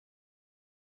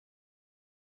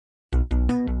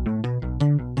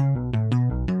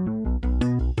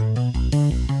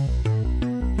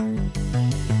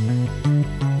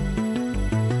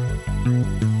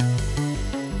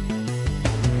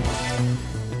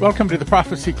Welcome to the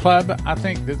Prophecy Club. I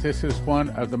think that this is one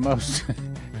of the most,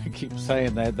 I keep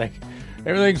saying that,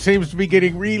 everything seems to be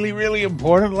getting really, really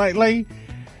important lately.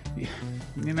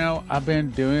 You know, I've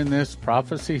been doing this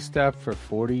prophecy stuff for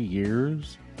 40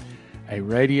 years. A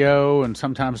radio and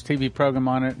sometimes TV program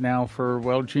on it now for,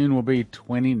 well, June will be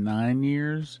 29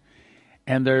 years.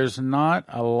 And there's not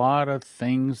a lot of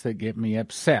things that get me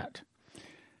upset.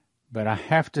 But I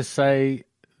have to say,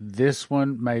 this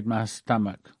one made my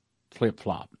stomach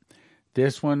flip-flop.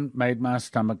 This one made my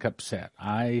stomach upset.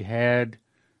 I had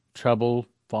trouble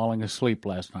falling asleep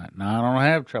last night. Now, I don't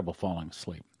have trouble falling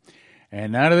asleep.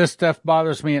 And none of this stuff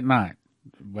bothers me at night.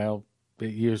 Well, I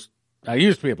used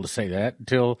to be able to say that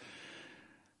until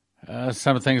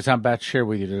some of the things I'm about to share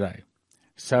with you today.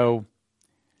 So,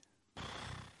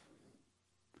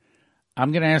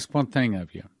 I'm going to ask one thing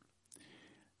of you.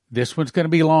 This one's going to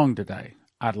be long today.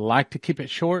 I'd like to keep it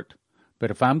short. But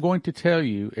if I'm going to tell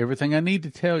you everything I need to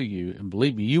tell you, and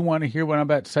believe me, you want to hear what I'm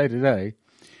about to say today,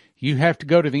 you have to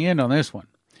go to the end on this one.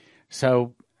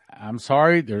 So I'm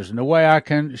sorry, there's no way I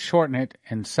can shorten it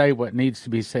and say what needs to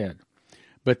be said.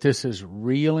 But this is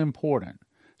real important.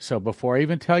 So before I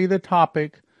even tell you the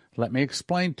topic, let me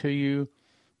explain to you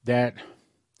that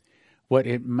what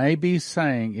it may be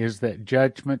saying is that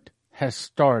judgment has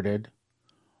started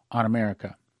on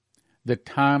America. The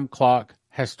time clock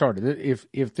has started.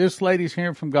 If this lady's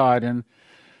hearing from God, and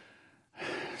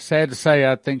sad to say,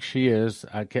 I think she is.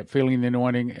 I kept feeling the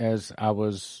anointing as I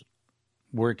was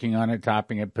working on it,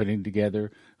 typing it, putting it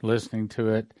together, listening to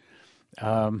it.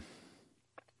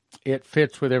 It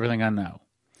fits with everything I know.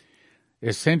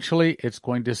 Essentially, it's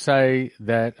going to say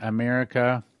that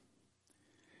America,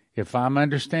 if I'm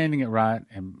understanding it right,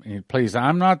 and please,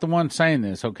 I'm not the one saying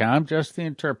this, okay? I'm just the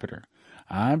interpreter.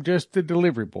 I'm just the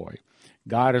delivery boy.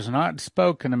 God has not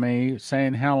spoken to me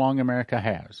saying how long America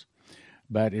has.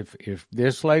 But if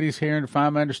this lady's here, and if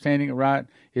I'm understanding it right,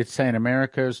 it's saying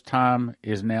America's time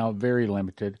is now very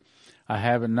limited. I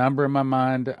have a number in my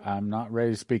mind. I'm not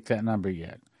ready to speak that number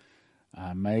yet.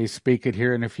 I may speak it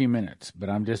here in a few minutes, but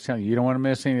I'm just telling you, you don't want to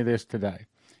miss any of this today.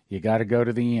 You got to go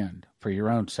to the end for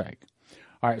your own sake.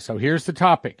 All right, so here's the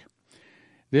topic.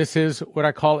 This is what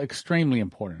I call extremely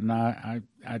important. And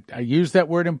I use that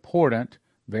word important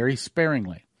very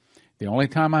sparingly. The only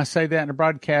time I say that in a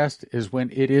broadcast is when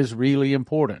it is really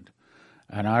important.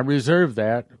 And I reserve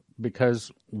that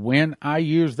because when I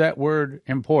use that word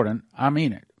important, I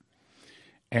mean it.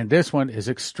 And this one is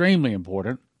extremely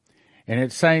important. And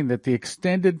it's saying that the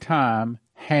extended time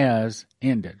has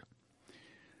ended.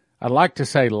 I'd like to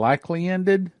say likely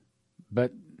ended,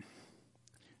 but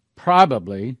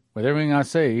probably, with everything I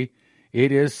see,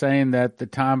 it is saying that the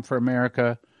time for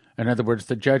America, in other words,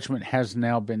 the judgment has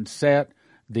now been set.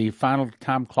 The final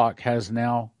time clock has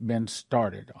now been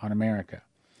started on America.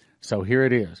 So here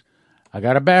it is. I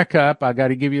got to back up. I got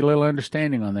to give you a little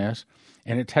understanding on this.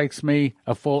 And it takes me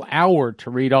a full hour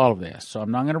to read all of this. So I'm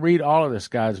not going to read all of this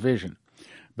guy's vision.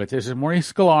 But this is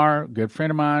Maurice Sklar, a good friend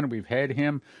of mine. We've had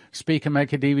him speak and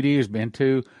make a DVD. He's been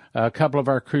to a couple of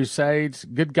our crusades.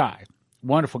 Good guy.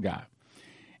 Wonderful guy.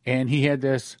 And he had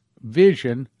this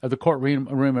vision of the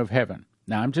Courtroom of Heaven.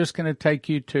 Now, I'm just going to take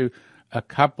you to a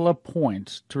couple of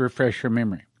points to refresh your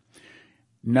memory.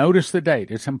 Notice the date.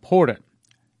 It's important.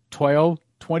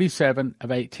 12/27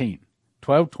 of 18.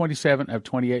 12/27 of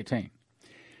 2018.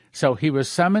 So he was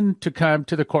summoned to come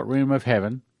to the Courtroom of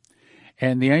Heaven,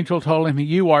 and the angel told him,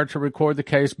 you are to record the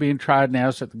case being tried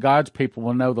now so that God's people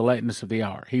will know the lateness of the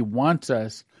hour. He wants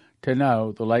us to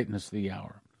know the lateness of the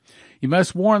hour. You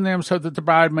must warn them so that the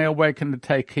bride may awaken to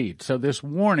take heed. So this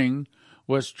warning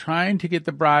was trying to get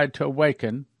the bride to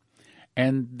awaken,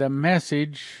 and the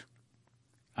message,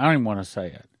 I don't even want to say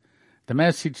it. The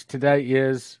message today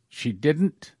is she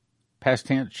didn't, past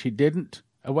tense, she didn't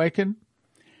awaken,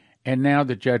 and now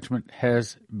the judgment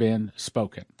has been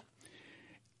spoken.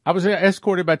 I was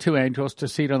escorted by two angels to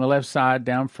seat on the left side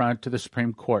down front to the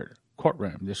Supreme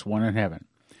courtroom, this one in heaven.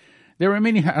 There were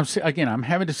many, again, I'm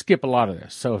having to skip a lot of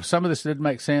this, so if some of this didn't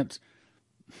make sense,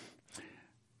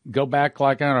 go back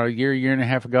like, I don't know, a year and a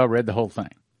half ago, read the whole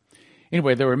thing.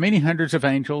 Anyway, there were many hundreds of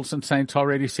angels and saints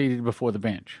already seated before the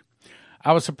bench.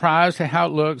 I was surprised at how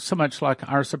it looked so much like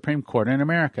our Supreme Court in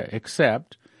America,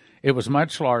 except it was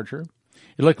much larger.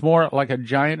 It looked more like a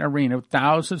giant arena with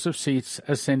thousands of seats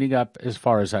ascending up as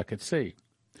far as I could see.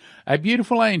 A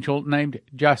beautiful angel named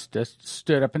Justice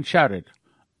stood up and shouted,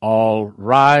 all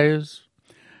rise.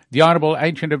 The Honorable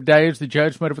Ancient of Days, the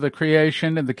judgment of the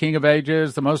creation, and the King of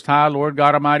Ages, the Most High, Lord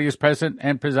God Almighty, is present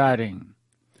and presiding.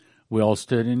 We all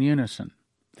stood in unison.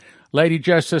 Lady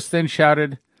Justice then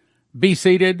shouted, be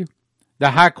seated.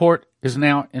 The High Court is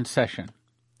now in session.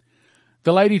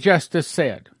 The Lady Justice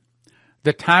said,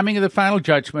 the timing of the final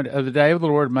judgment of the day of the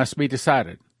Lord must be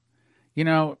decided. You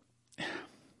know,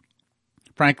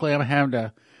 frankly, I'm having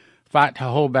to fight to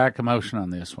hold back emotion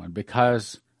on this one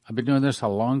because I've been doing this a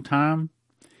long time.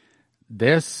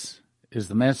 This is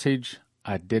the message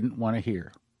I didn't want to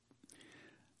hear.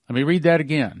 Let me read that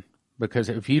again, because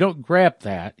if you don't grab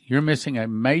that, you're missing a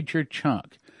major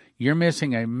chunk. You're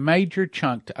missing a major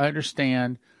chunk to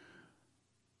understand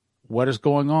what is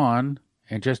going on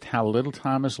and just how little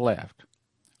time is left.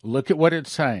 Look at what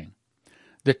it's saying.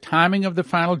 The timing of the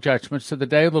final judgments of the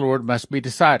day of the Lord must be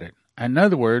decided. In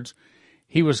other words,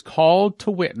 he was called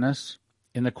to witness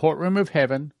in the courtroom of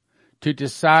heaven to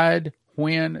decide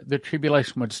when the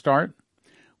tribulation would start,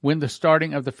 when the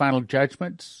starting of the final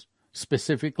judgments,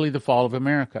 specifically the fall of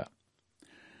America.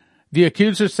 The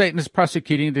accuser Satan is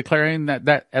prosecuting, declaring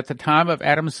that at the time of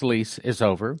Adam's lease is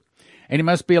over, and he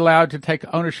must be allowed to take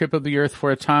ownership of the earth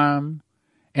for a time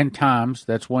and times.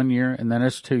 That's 1 year, and then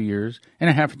it's 2 years, and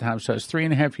a half a time, so it's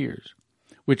 3.5 years,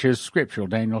 which is scriptural,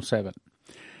 Daniel 7.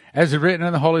 As is written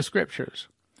in the Holy Scriptures.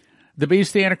 The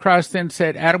beast, the Antichrist, then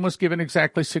said, Adam was given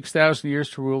exactly 6,000 years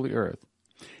to rule the earth.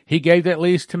 He gave that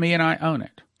lease to me, and I own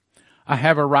it. I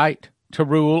have a right to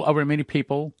rule over many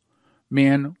people,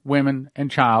 men, women,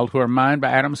 and child, who are mine by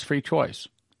Adam's free choice.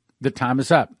 The time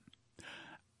is up.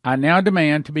 I now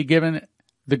demand to be given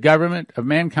the government of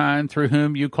mankind through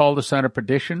whom you call the son of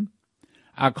perdition.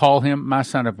 I call him my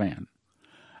son of man.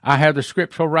 I have the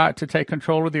scriptural right to take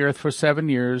control of the earth for 7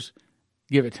 years.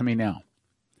 Give it to me now.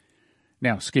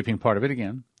 Now, skipping part of it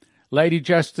again. Lady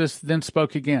Justice then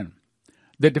spoke again.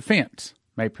 The defense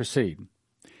may proceed.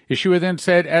 Yeshua then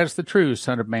said, as the true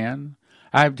Son of Man,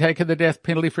 I have taken the death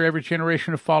penalty for every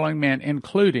generation of following men,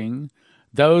 including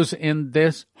those in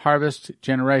this harvest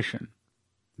generation,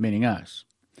 meaning us.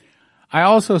 I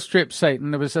also stripped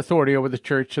Satan of his authority over the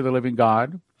church of the living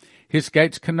God. His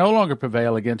gates can no longer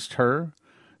prevail against her.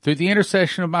 Through the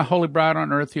intercession of my holy bride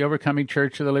on earth, the overcoming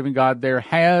church of the living God, there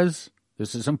has,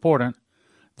 this is important,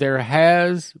 there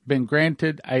has been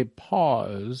granted a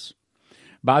pause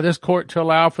by this court to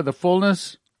allow for the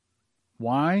fullness.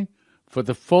 Why? For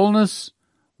the fullness.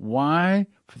 Why?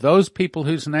 For those people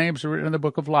whose names are written in the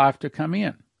book of life to come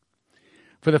in.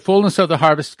 For the fullness of the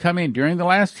harvest to come in. During the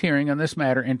last hearing on this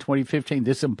matter in 2015,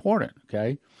 this is important,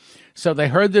 okay? So they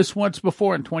heard this once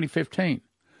before in 2015.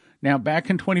 Now, back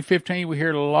in 2015, we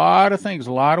heard a lot of things,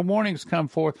 a lot of warnings come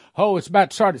forth. Oh, it's about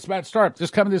to start. It's about to start.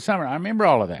 Just coming this summer. I remember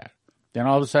all of that. Then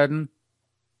all of a sudden,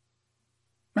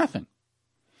 nothing.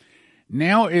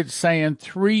 Now it's saying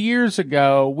 3 years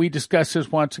ago, we discussed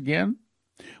this once again.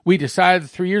 We decided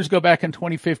 3 years ago, back in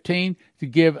 2015, to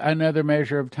give another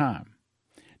measure of time.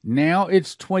 Now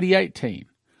it's 2018.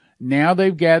 Now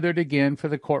they've gathered again for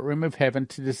the courtroom of heaven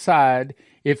to decide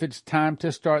if it's time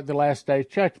to start the last day's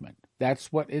judgment.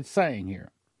 That's what it's saying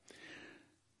here.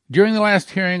 During the last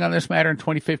hearing on this matter in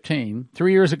 2015,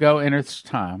 3 years ago in its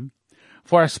time,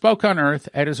 for I spoke on earth,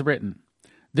 as is written,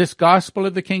 this gospel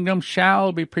of the kingdom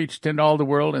shall be preached in all the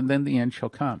world, and then the end shall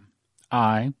come.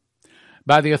 I,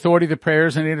 by the authority of the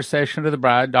prayers and intercession of the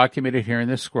bride documented here in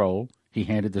this scroll, he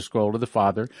handed the scroll to the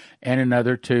Father and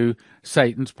another to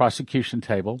Satan's prosecution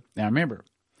table. Now remember,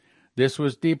 this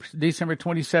was December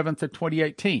 27th of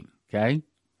 2018, okay?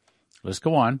 Let's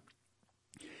go on.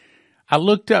 I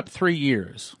looked up 3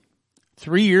 years.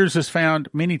 3 years is found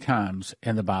many times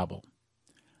in the Bible.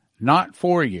 Not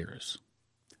 4 years.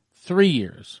 3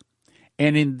 years.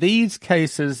 And in these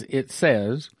cases, it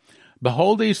says,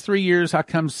 behold, these 3 years I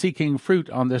come seeking fruit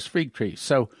on this fig tree.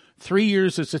 So 3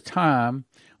 years is a time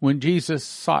when Jesus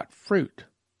sought fruit.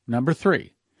 Number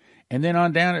 3. And then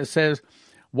on down it says,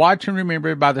 watch and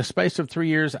remember, by the space of 3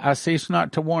 years I cease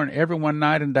not to warn everyone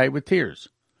night and day with tears.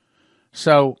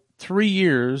 So 3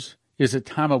 years is a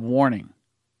time of warning.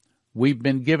 We've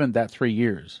been given that 3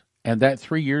 years. And that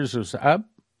 3 years was up,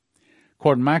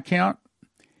 according to my count,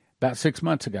 about 6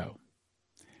 months ago.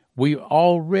 We've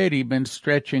already been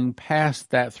stretching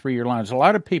past that 3 year line. There's a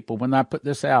lot of people, when I put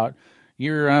this out,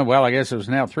 I guess it was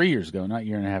now 3 years ago, not a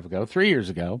year and a half ago, 3 years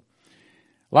ago.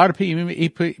 A lot of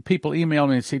people emailed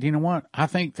me and said, you know what? I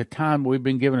think the time we've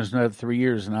been given is another 3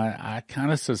 years. And I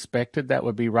kind of suspected that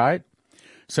would be right.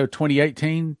 So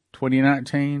 2018,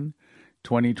 2019,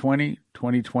 2020,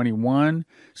 2021.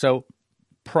 So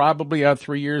probably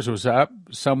 3 years was up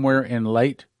somewhere in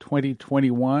late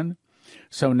 2021.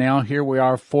 So now here we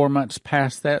are 4 months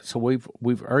past that. So we've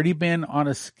already been on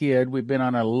a skid. We've been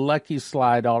on a lucky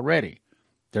slide already.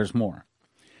 There's more.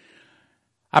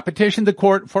 I petitioned the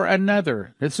court for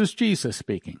another. This is Jesus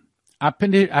speaking. I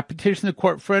petitioned the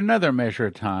court for another measure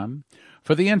of time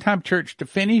for the end time church to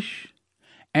finish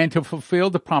and to fulfill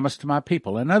the promise to my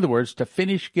people. In other words, to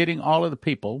finish getting all of the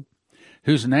people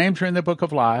whose names are in the book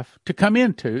of life to come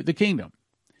into the kingdom.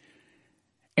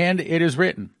 And it is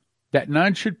written that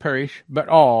none should perish, but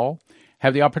all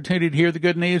have the opportunity to hear the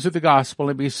good news of the gospel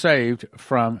and be saved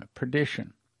from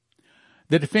perdition.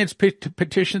 The defense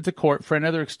petitions the court for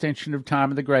another extension of time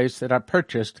of the grace that I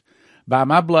purchased by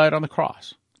my blood on the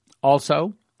cross.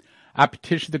 Also, I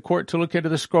petitioned the court to look into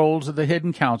the scrolls of the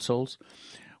hidden councils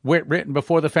written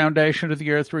before the foundation of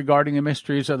the earth regarding the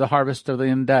mysteries of the harvest of the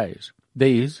end days.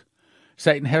 These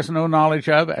Satan has no knowledge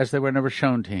of, as they were never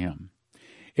shown to him.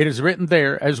 It is written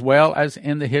there, as well as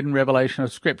in the hidden revelation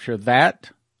of Scripture,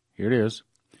 that, here it is,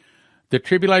 the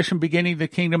tribulation beginning the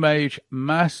kingdom age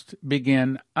must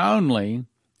begin only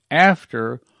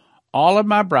after all of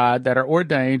my bride that are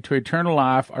ordained to eternal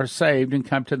life are saved and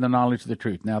come to the knowledge of the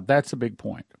truth. Now, that's a big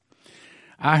point.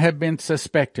 I have been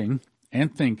suspecting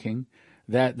and thinking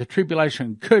that the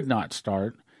tribulation could not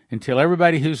start until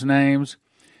everybody whose names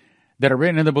that are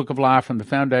written in the book of life from the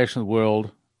foundation of the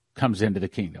world comes into the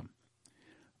kingdom.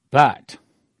 But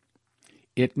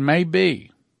it may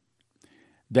be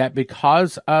that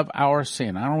because of our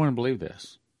sin, I don't want to believe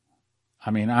this.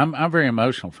 I mean, I'm very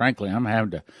emotional, frankly. I'm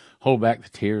having to hold back the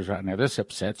tears right now. This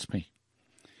upsets me.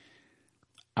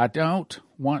 I don't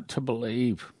want to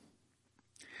believe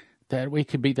that we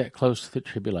could be that close to the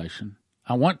tribulation.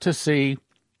 I want to see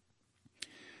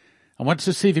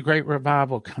the great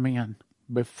revival coming in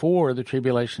before the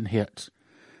tribulation hits.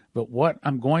 But what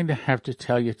I'm going to have to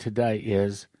tell you today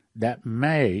is that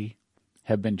may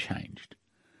have been changed.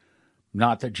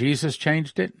 Not that Jesus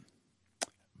changed it,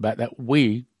 but that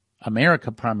we,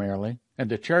 America primarily, and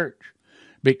the church,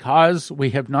 because we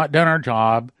have not done our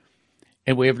job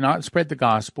and we have not spread the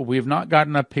gospel, we have not got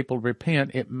enough people to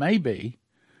repent, it may be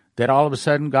that all of a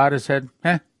sudden God has said, go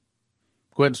ahead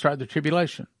and start the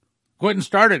tribulation. Go ahead and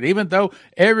start it, even though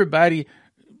everybody,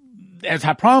 as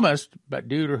I promised, but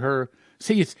due to her,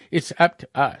 see, it's up to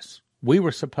us. We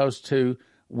were supposed to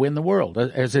win the world,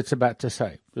 as it's about to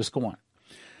say. Just go on.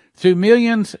 Though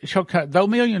millions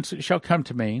shall come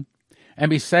to me and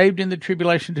be saved in the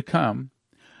tribulation to come,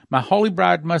 my holy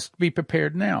bride must be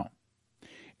prepared now.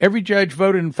 Every judge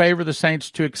voted in favor of the saints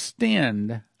to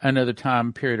extend another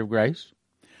time period of grace.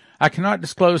 I cannot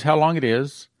disclose how long it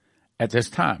is at this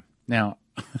time. Now,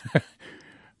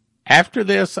 after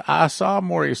this, I saw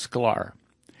Maurice Sklar,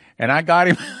 and I got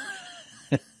him.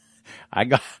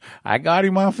 I got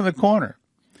him off in the corner,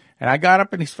 and I got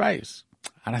up in his face,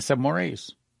 and I said,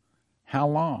 Maurice, how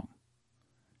long?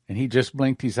 And he just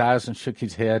blinked his eyes and shook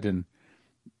his head and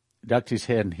ducked his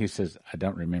head, and he says, I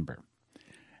don't remember.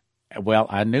 Well,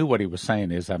 I knew what he was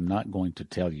saying is, I'm not going to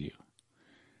tell you.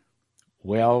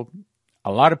 Well,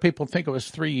 a lot of people think it was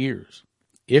 3 years.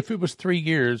 If it was 3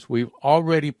 years, we've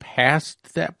already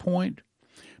passed that point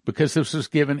because this was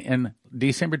given in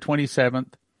December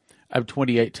 27th of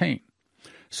 2018.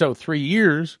 So 3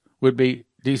 years would be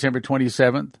December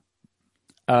 27th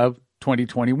of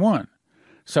 2021.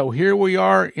 So here we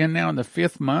are now in the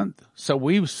 5th month. So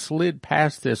we've slid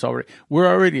past this already. We're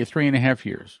already at 3.5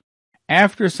 years.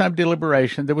 After some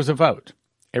deliberation, there was a vote.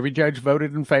 Every judge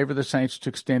voted in favor of the saints to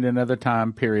extend another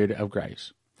time period of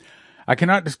grace. I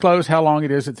cannot disclose how long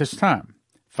it is at this time.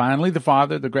 Finally, the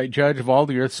Father, the great judge of all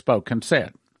the earth, spoke and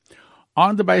said,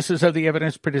 on the basis of the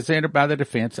evidence presented by the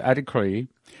defense, I decree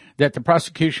that the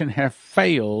prosecution have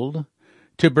failed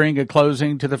to bring a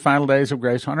closing to the final days of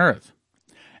grace on earth.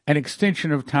 An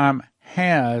extension of time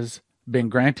has been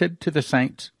granted to the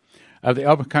saints of the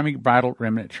overcoming bridal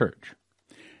remnant church.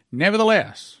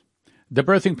 Nevertheless, the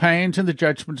birthing pains and the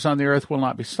judgments on the earth will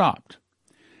not be stopped.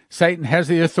 Satan has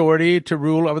the authority to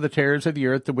rule over the terrors of the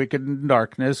earth, the wicked and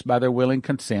darkness, by their willing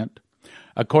consent,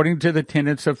 according to the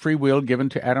tenets of free will given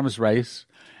to Adam's race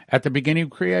at the beginning of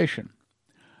creation.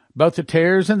 Both the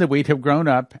tares and the wheat have grown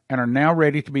up and are now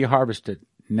ready to be harvested.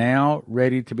 Now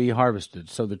ready to be harvested.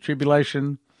 So the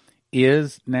tribulation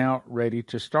is now ready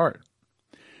to start.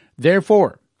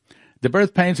 Therefore, the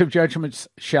birth pains of judgments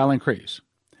shall increase.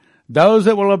 Those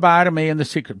that will abide in me in the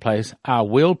secret place, I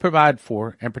will provide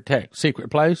for and protect. Secret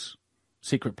place?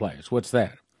 Secret place. What's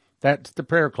that? That's the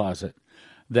prayer closet.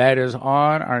 That is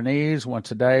on our knees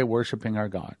once a day, worshiping our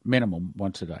God. Minimum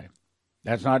once a day.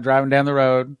 That's not driving down the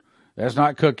road. That's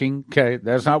not cooking. Okay.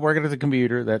 That's not working at the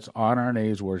computer. That's on our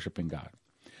knees, worshiping God.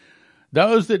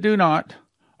 Those that do not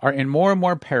are in more and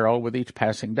more peril with each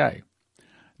passing day.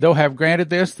 Though have granted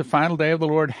this, the final day of the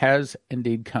Lord has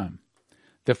indeed come.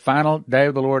 The final day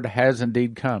of the Lord has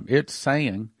indeed come. It's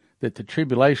saying that the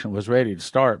tribulation was ready to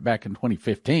start back in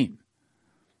 2015.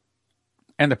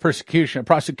 And the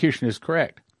prosecution is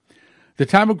correct. The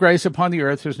time of grace upon the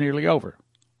earth is nearly over.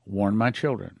 warn my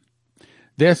children.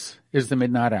 This is the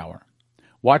midnight hour.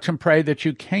 Watch and pray that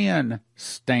you can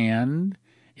stand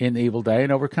in the evil day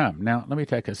and overcome. Now, let me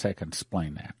take a second to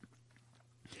explain that.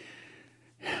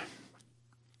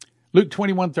 Luke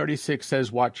 21:36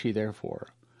 says, watch ye therefore,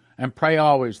 and pray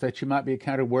always that you might be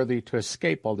accounted worthy to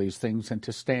escape all these things and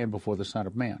to stand before the Son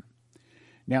of Man.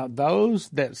 Now, those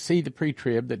that see the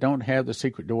pre-trib, that don't have the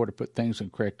secret door to put things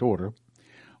in correct order,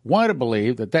 want to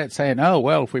believe that that's saying, oh,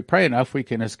 well, if we pray enough, we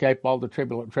can escape all the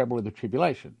trouble of the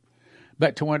tribulation.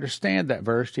 But to understand that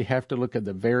verse, you have to look at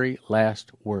the very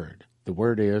last word. The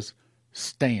word is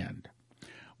stand.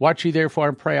 Watch ye therefore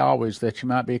and pray always that you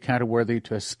might be accounted worthy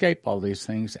to escape all these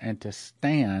things and to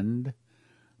stand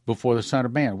before the Son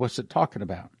of Man. What's it talking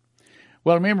about?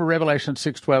 Well, remember Revelation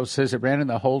 6:12 says, it ran in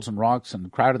the holes and rocks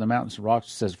and cried in the mountains and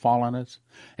rocks, says, fall on us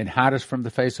and hide us from the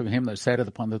face of him that sitteth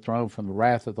upon the throne, from the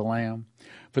wrath of the Lamb.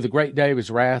 For the great day of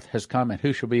his wrath has come, and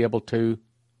who shall be able to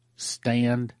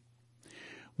stand?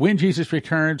 When Jesus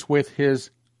returns with his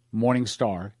morning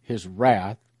star, his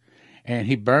wrath, and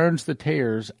he burns the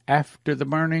tares after the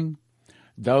burning,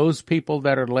 those people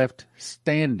that are left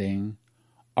standing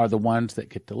are the ones that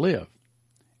get to live.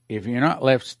 If you're not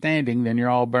left standing, then you're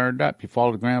all burned up. You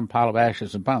fall to the ground, pile of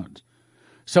ashes and bones.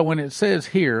 So when it says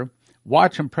here,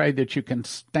 watch and pray that you can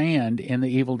stand in the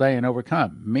evil day and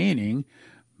overcome, meaning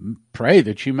pray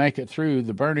that you make it through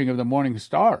the burning of the morning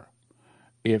star.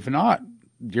 If not,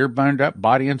 you're burned up,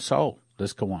 body and soul.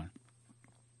 Let's go on.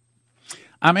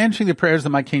 I'm answering the prayers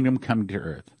of my kingdom coming to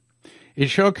earth. It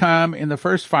shall come in the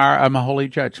first fire of my holy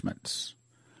judgments,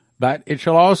 but it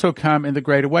shall also come in the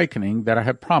great awakening that I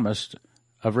have promised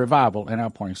of revival and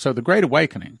outpouring. So the great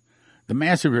awakening, the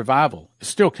massive revival, is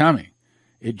still coming.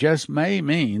 It just may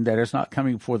mean that it's not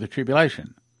coming before the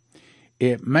tribulation.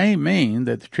 It may mean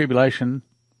that the tribulation,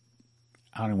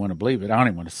 I don't even want to believe it, I don't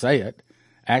even want to say it,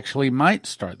 actually might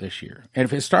start this year. And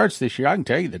if it starts this year, I can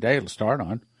tell you the day it'll start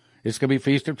on. It's going to be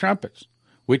Feast of Trumpets,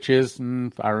 which is,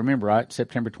 if I remember right,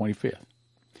 September 25th.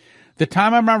 The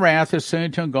time of my wrath is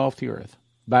soon to engulf the earth,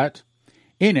 but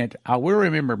in it I will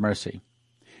remember mercy.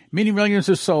 Many millions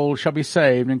of souls shall be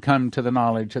saved and come to the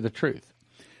knowledge of the truth.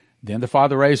 Then the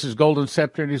Father raised his golden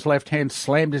scepter in his left hand,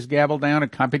 slammed his gavel down,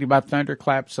 accompanied by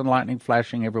thunderclaps and lightning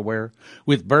flashing everywhere,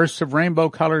 with bursts of rainbow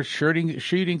colors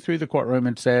shooting through the courtroom,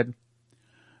 and said,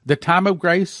 the time of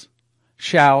grace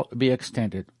shall be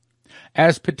extended,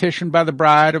 as petitioned by the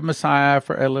bride of Messiah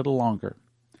for a little longer.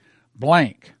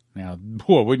 Blank. Now,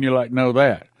 boy, wouldn't you like to know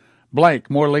that? Blank,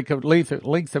 more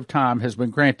length of time has been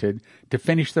granted to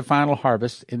finish the final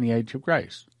harvest in the age of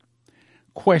grace.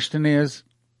 Question is,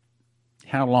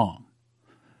 how long?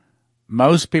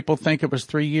 Most people think it was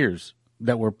 3 years,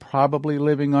 that we're probably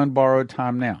living on borrowed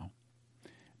time now.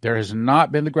 There has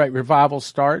not been the great revival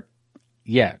start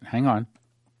yet. Hang on.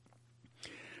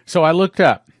 So I looked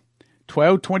up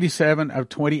 12/27 of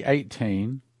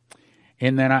 2018,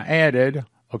 and then I added,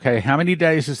 okay, how many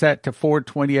days is that to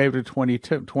 4/28 of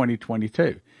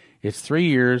 2022? It's 3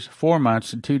 years, 4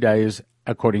 months, and 2 days,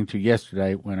 according to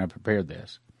yesterday when I prepared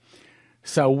this.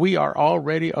 So we are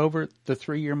already over the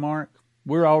 3-year mark.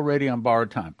 We're already on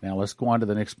borrowed time. Now let's go on to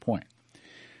the next point.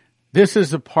 This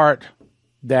is the part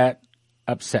that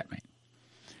upset me.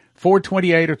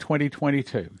 4/28 of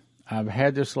 2022. I've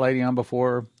had this lady on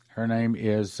before. Her name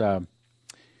is, go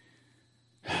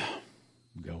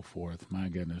forth, my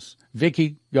goodness,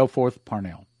 Vicky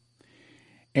Parnell.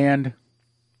 And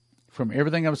from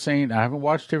everything I've seen, I haven't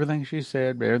watched everything she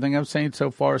said, but everything I've seen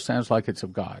so far sounds like it's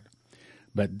of God.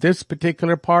 But this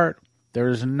particular part, there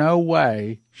is no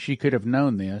way she could have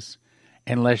known this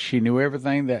unless she knew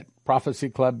everything that Prophecy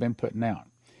Club been putting out.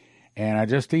 And I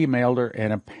just emailed her,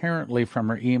 and apparently from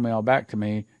her email back to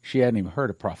me, she hadn't even heard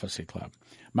of Prophecy Club.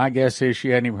 My guess is she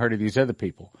hadn't even heard of these other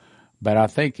people. But I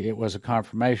think it was a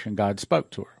confirmation God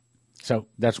spoke to her. So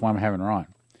that's why I'm having her on.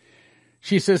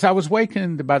 She says, I was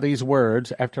wakened by these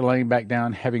words after laying back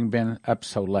down, having been up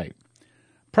so late.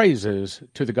 Praises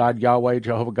to the God Yahweh,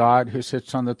 Jehovah God, who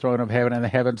sits on the throne of heaven and the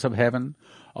heavens of heaven.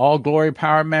 All glory,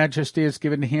 power, and majesty is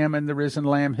given to him and the risen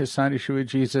Lamb, his son, Yeshua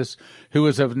Jesus, who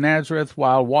was of Nazareth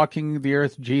while walking the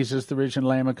earth, Jesus, the risen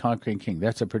Lamb and conquering King.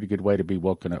 That's a pretty good way to be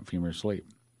woken up from your sleep.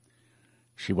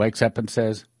 She wakes up and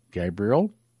says,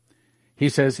 Gabriel? He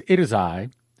says, it is I,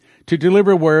 to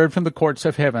deliver a word from the courts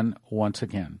of heaven once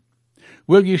again.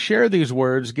 Will you share these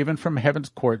words given from heaven's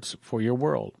courts for your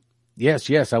world?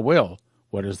 Yes, I will.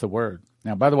 What is the word?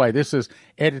 Now, by the way, this is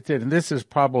edited, and this is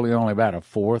probably only about a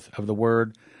fourth of the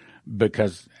word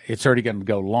because it's already going to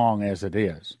go long as it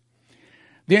is.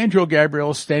 The angel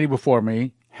Gabriel, standing before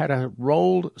me, had a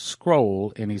rolled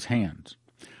scroll in his hands.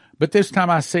 But this time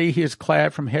I see he is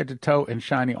clad from head to toe in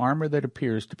shiny armor that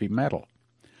appears to be metal.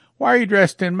 Why are you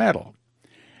dressed in metal?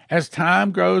 As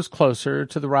time grows closer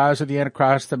to the rise of the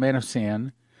Antichrist, the man of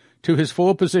sin, to his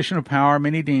full position of power,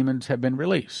 many demons have been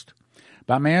released.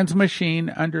 By man's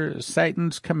machine under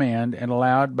Satan's command and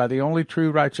allowed by the only true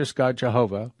righteous God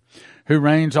Jehovah, who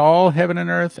reigns all heaven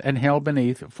and earth and hell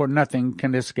beneath, for nothing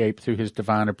can escape through his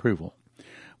divine approval,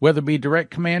 whether it be direct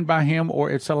command by him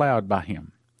or it's allowed by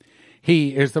him.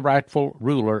 He is the rightful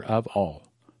ruler of all.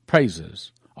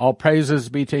 Praises. All praises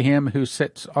be to him who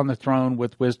sits on the throne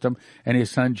with wisdom and his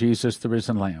son Jesus, the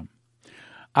risen Lamb.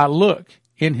 I look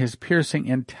in his piercing,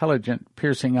 intelligent,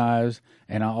 piercing eyes,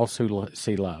 and I also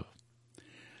see love.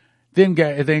 Then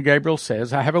Gabriel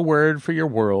says, I have a word for your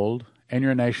world and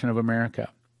your nation of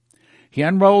America. He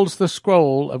unrolls the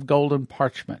scroll of golden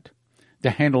parchment,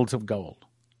 the handles of gold.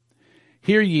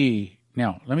 Hear ye.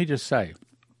 Now, let me just say,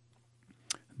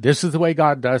 this is the way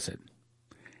God does it.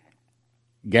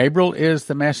 Gabriel is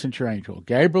the messenger angel.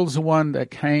 Gabriel's the one that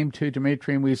came to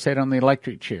Dimitri and we sat on the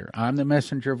electric chair. I'm the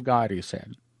messenger of God, he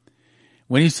said.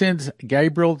 When he sends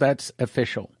Gabriel, that's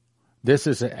official. This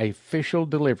is an official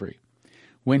delivery.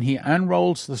 When he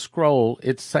unrolls the scroll,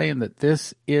 it's saying that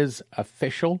this is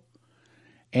official,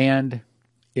 and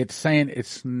it's saying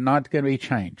it's not going to be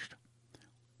changed.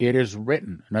 It is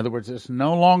written. In other words, it's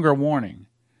no longer a warning.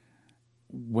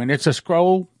 When it's a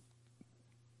scroll,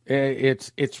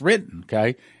 it's written,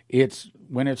 okay? It's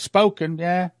when it's spoken,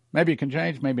 yeah, maybe it can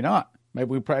change, maybe not. Maybe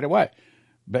we pray it away.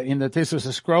 But in that this is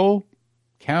a scroll,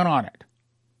 count on it.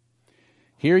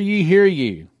 Hear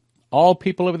ye, all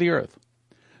people of the earth.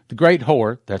 The great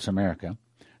whore, that's America,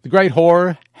 the great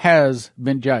whore has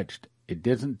been judged. It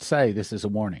didn't say this is a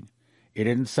warning. It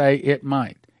didn't say it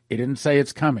might. It didn't say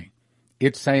it's coming.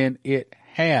 It's saying it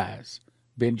has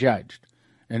been judged.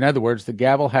 In other words, the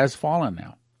gavel has fallen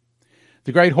now.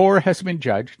 The great whore has been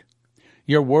judged.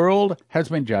 Your world has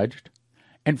been judged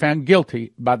and found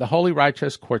guilty by the holy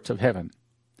righteous courts of heaven.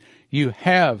 You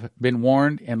have been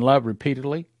warned in love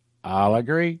repeatedly. I'll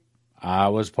agree. I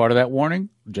was part of that warning,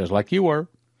 just like you were.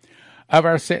 Of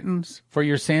our sentence for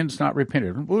your sins not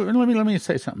repented. Let me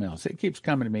say something else. It keeps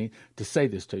coming to me to say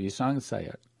this to you, so I'm going to say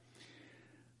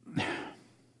it.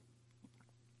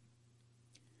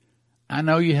 I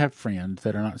know you have friends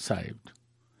that are not saved.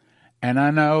 And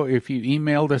I know if you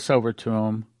email this over to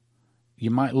them, you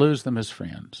might lose them as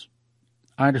friends.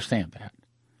 I understand that.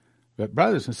 But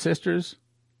brothers and sisters,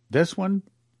 this one,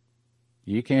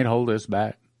 you can't hold this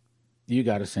back. You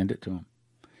got to send it to them.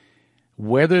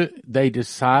 Whether they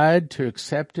decide to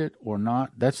accept it or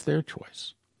not, that's their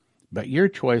choice. But your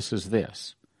choice is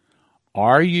this.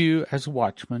 Are you, as a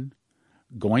watchman,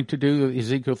 going to do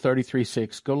Ezekiel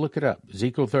 33:6? Go look it up.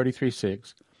 Ezekiel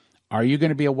 33:6. Are you going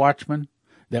to be a watchman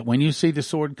that when you see the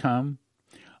sword come,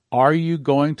 are you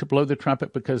going to blow the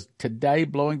trumpet? Because today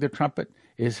blowing the trumpet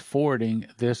is forwarding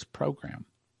this program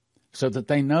so that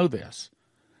they know this.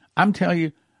 I'm telling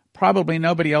you, probably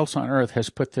nobody else on earth has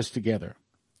put this together.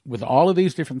 With all of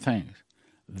these different things,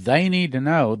 they need to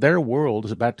know their world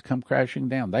is about to come crashing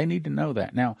down. They need to know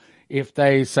that. Now, if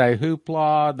they say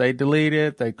hoopla, they delete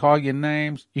it, they call you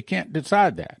names, you can't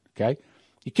decide that, okay?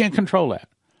 You can't control that.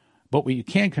 But what you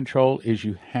can control is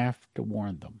you have to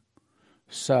warn them.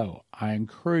 So I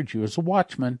encourage you as a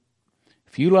watchman,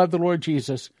 if you love the Lord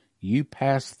Jesus, you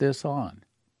pass this on.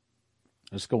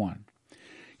 Let's go on.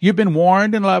 You've been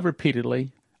warned in love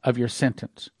repeatedly of your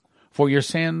sentence, for your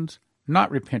sins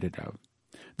not repented of.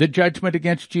 The judgment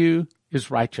against you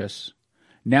is righteous.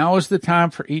 Now is the time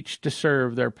for each to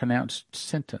serve their pronounced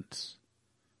sentence.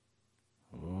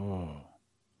 Oh,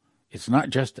 it's not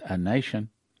just a nation.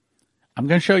 I'm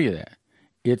going to show you that.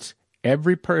 It's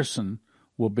every person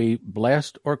will be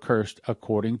blessed or cursed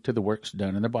according to the works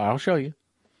done in the Bible. I'll show you.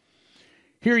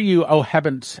 Hear you, O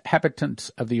inhabitants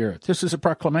of the earth. This is a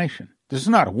proclamation. This is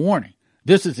not a warning.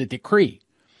 This is a decree.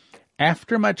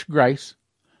 After much grace,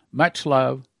 much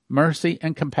love, mercy,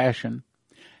 and compassion,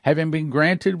 having been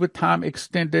granted with time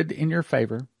extended in your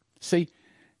favor. See,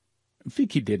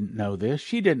 Vicky didn't know this.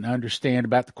 She didn't understand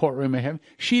about the courtroom of heaven.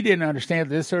 She didn't understand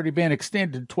that this had already been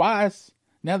extended twice.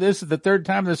 Now this is the third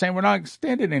time they're saying we're not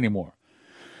extended anymore.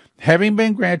 Having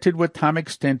been granted with time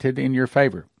extended in your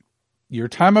favor. Your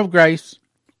time of grace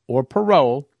or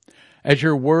parole, as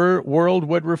your world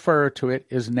would refer to it,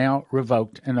 is now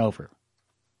revoked and over.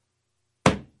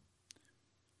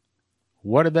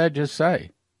 What did that just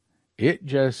say? It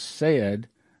just said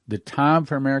the time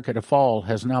for America to fall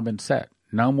has now been set.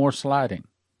 No more sliding.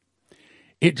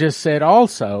 It just said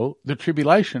also the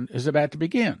tribulation is about to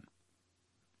begin.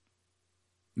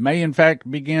 May in fact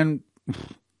begin,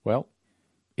 well,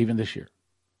 even this year.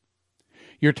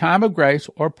 Your time of grace,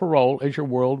 or parole as your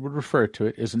world would refer to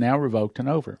it, is now revoked and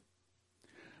over.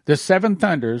 The seven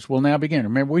thunders will now begin.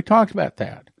 Remember, we talked about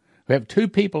that. We have two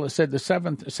people that said the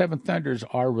seven thunders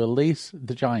are release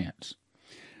the giants.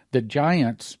 The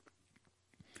giants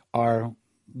are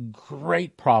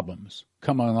great problems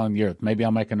coming on the earth. Maybe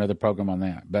I'll make another program on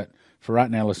that. But for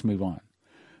right now, let's move on.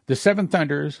 The seven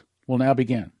thunders will now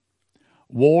begin.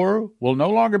 War will no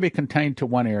longer be contained to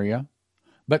one area,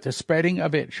 but the spreading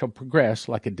of it shall progress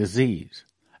like a disease,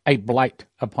 a blight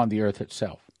upon the earth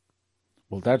itself.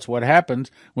 Well, that's what happens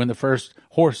when the first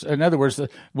horse, in other words,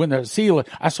 when the seal,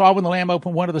 I saw when the Lamb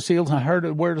opened one of the seals, and I heard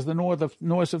the word of the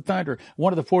noise of thunder.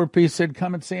 One of the four beasts said,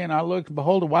 come and see. And I looked, and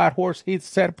behold, a white horse, he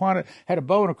sat upon it, had a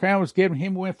bow and a crown was given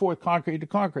him, went forth conquering to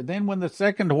conquer. Then when the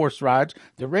second horse rides,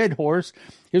 the red horse,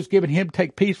 it was given him to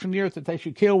take peace from the earth, that they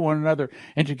should kill one another.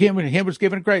 And to him was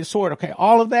given a great sword. Okay,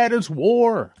 all of that is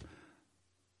war.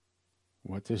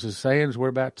 What this is saying is we're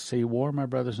about to see war, my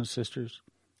brothers and sisters.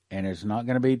 And it's not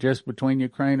going to be just between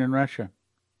Ukraine and Russia,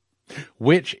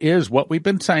 which is what we've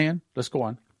been saying. Let's go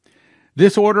on.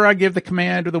 This order I give the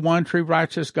command of the one true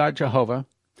righteous God Jehovah,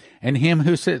 and him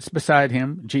who sits beside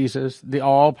him, Jesus, the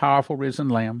all-powerful risen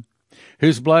Lamb,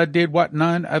 whose blood did what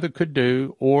none other could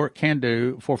do or can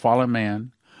do for fallen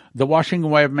man, the washing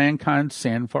away of mankind's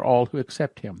sin for all who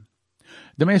accept him.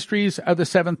 The mysteries of the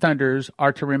seven thunders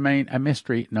are to remain a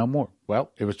mystery no more.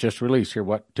 Well, it was just released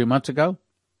here, 2 months ago?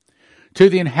 To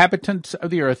the inhabitants of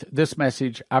the earth, this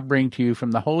message I bring to you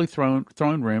from the holy throne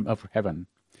room of heaven.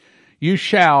 You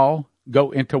shall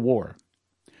go into war.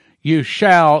 You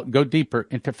shall go deeper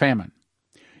into famine.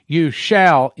 You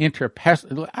shall enter pest.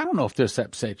 I don't know if this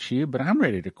upsets you, but I'm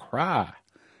ready to cry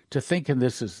to thinking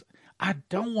this is, I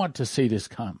don't want to see this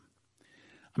come.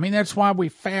 I mean, that's why we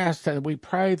fast and we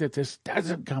pray that this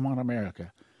doesn't come on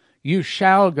America. You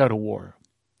shall go to war.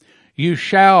 You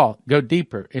shall go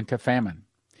deeper into famine.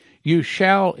 You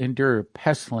shall endure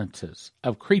pestilences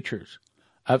of creatures,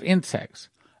 of insects,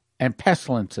 and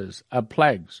pestilences of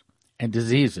plagues and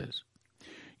diseases.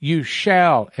 You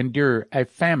shall endure a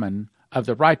famine of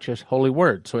the righteous holy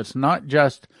word. So it's not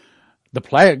just the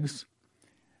plagues.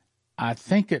 I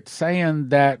think it's saying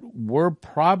that we're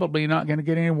probably not going to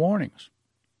get any warnings.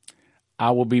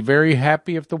 I will be very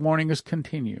happy if the warnings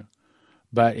continue.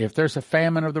 But if there's a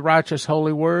famine of the righteous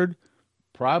holy word,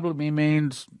 probably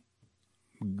means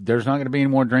there's not going to be any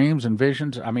more dreams and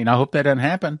visions. I mean, I hope that doesn't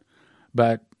happen,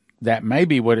 but that may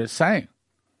be what it's saying.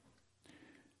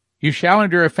 You shall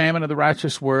endure a famine of the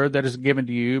righteous word that is given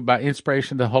to you by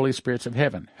inspiration of the Holy Spirits of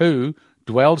heaven, who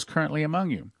dwells currently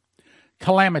among you.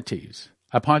 Calamities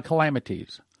upon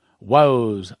calamities,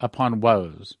 woes upon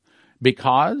woes,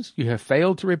 because you have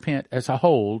failed to repent as a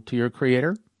whole to your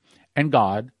Creator and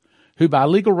God, who by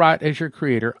legal right as your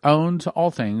Creator owns all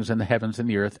things in the heavens and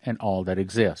the earth and all that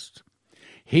exists.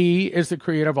 He is the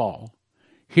Creator of all.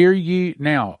 Hear ye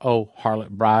now, O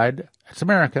harlot bride, that's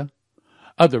America,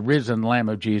 of the risen Lamb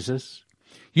of Jesus.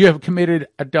 You have committed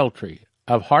adultery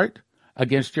of heart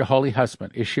against your holy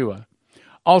husband, Yeshua,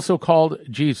 also called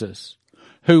Jesus,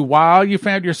 who, while you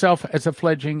found yourself as a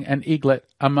fledgling and eaglet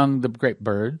among the great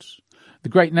birds, the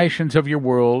great nations of your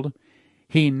world,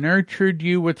 he nurtured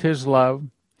you with his love,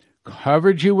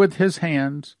 covered you with his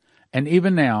hands, and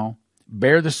even now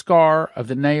bear the scar of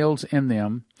the nails in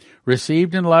them,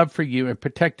 received in love for you and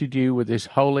protected you with his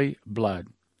holy blood,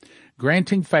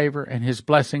 granting favor and his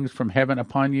blessings from heaven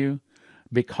upon you,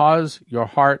 because your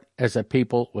heart as a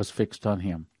people was fixed on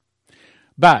him.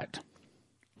 But,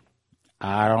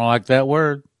 I don't like that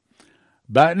word,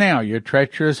 but now your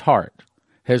treacherous heart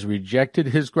has rejected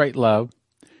his great love.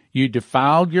 You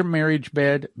defiled your marriage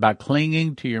bed by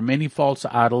clinging to your many false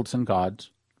idols and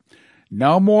gods.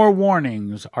 No more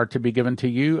warnings are to be given to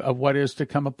you of what is to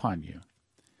come upon you.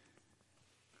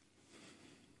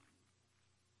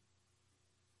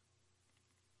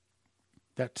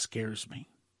 That scares me.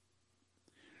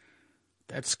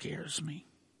 That scares me.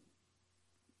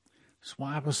 That's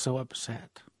why I was so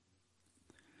upset.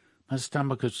 My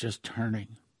stomach is just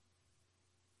turning.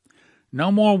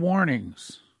 No more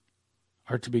warnings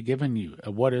are to be given you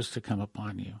of what is to come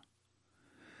upon you.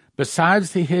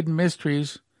 Besides the hidden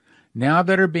mysteries now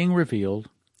that are being revealed,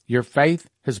 your faith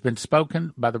has been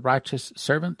spoken by the righteous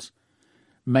servants,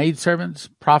 maidservants,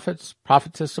 prophets,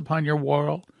 prophetess upon your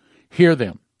world. Hear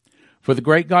them. For the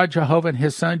great God Jehovah and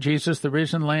his Son Jesus, the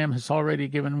risen Lamb, has already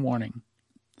given warning.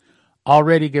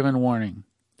 Already given warning.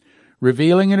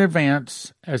 Revealing in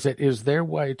advance, as it is their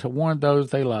way to warn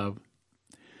those they love.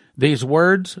 These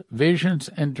words, visions,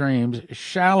 and dreams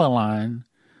shall align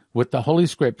with the Holy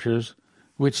Scriptures,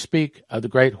 which speak of the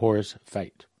great horse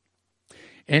fate.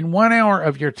 In 1 hour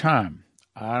of your time,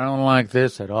 I don't like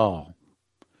this at all.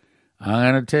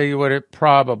 I'm going to tell you what it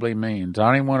probably means. I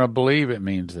don't even want to believe it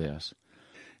means this.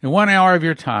 In 1 hour of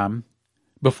your time,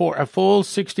 before a full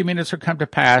 60 minutes are come to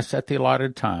pass at the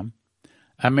allotted time,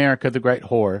 America, the great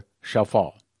whore, shall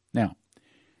fall. Now,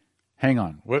 hang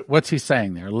on. What's he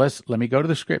saying there? Let me go to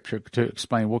the scripture to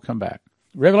explain. We'll come back.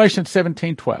 Revelation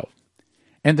 17:12.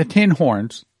 And the 10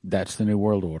 horns, that's the New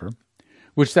World Order,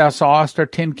 which thou sawest are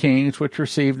 10 kings which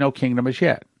receive no kingdom as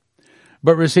yet,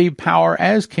 but receive power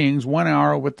as kings 1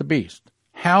 hour with the beast.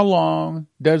 How long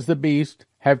does the beast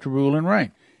have to rule and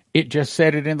reign? It just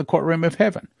said it in the courtroom of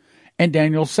heaven. And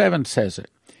Daniel 7 says it.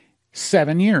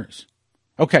 7 years.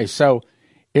 Okay, so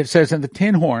it says in the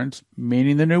 10 horns,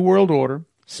 meaning the New World Order,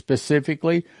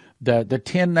 specifically the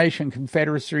 10-nation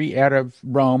confederacy out of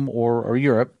Rome or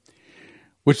Europe,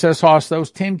 which thou sawest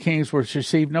those 10 kings which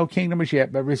receive no kingdom as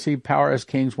yet, but receive power as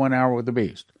kings 1 hour with the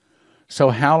beast. So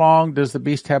how long does the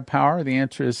beast have power? The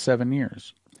answer is 7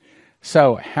 years.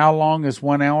 So how long is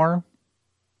 1 hour?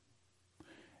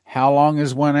 How long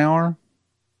is 1 hour?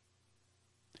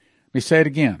 Let me say it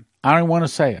again. I don't want to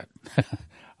say it.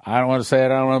 I don't want to say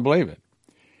it. I don't want to believe it.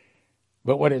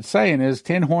 But what it's saying is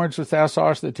 10 horns which thou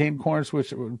sawest, the 10 horns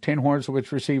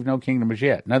which receive no kingdom as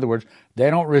yet. In other words, they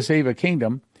don't receive a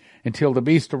kingdom until the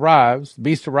beast arrives. The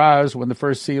beast arrives when the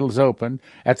first seal is opened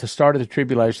at the start of the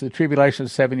tribulation. The tribulation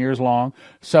is 7 years long.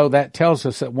 So that tells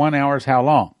us that 1 hour is how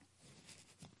long?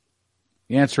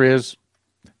 The answer is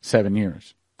 7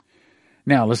 years.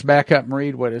 Now, let's back up and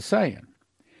read what it's saying.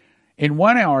 In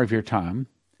 1 hour of your time,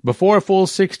 before a full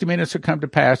 60 minutes are come to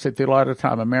pass at the allotted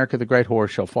time, America the great whore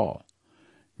shall fall.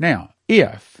 Now,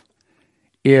 if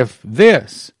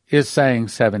this is saying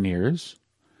 7 years,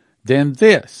 then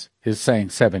this is saying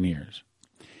 7 years.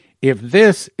 If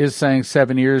this is saying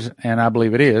 7 years, and I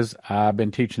believe it is, I've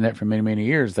been teaching that for many, many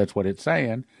years, that's what it's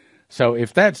saying. So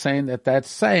if that's saying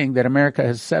that America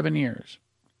has 7 years.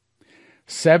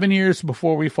 7 years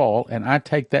before we fall, and I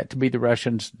take that to be the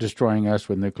Russians destroying us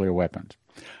with nuclear weapons.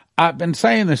 I've been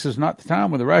saying this is not the time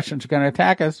when the Russians are going to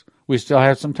attack us. We still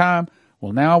have some time.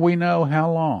 Well, now we know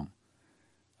how long.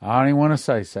 I don't even want to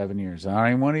say 7 years. I don't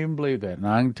even want to even believe that. And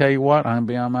I can tell you what, I'm going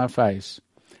to be on my face.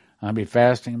 I'll be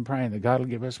fasting and praying that God will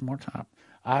give us more time.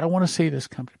 I don't want to see this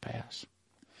come to pass.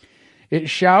 It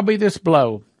shall be this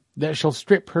blow that shall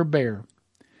strip her bare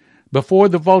before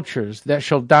the vultures that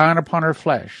shall dine upon her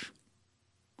flesh.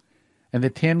 And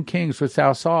the 10 kings which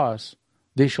thou sawest,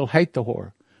 they shall hate the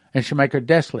whore, and shall make her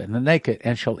desolate and naked,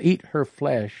 and shall eat her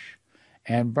flesh,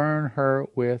 and burn her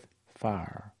with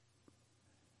fire.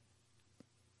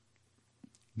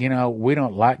 You know, we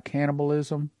don't like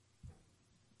cannibalism,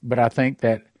 but I think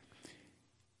that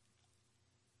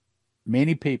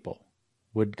many people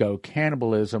would go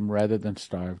cannibalism rather than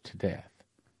starve to death.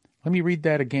 Let me read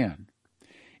that again.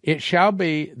 It shall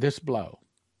be this blow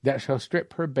that shall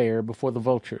strip her bare before the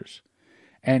vultures,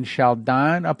 and shall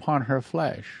dine upon her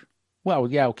flesh.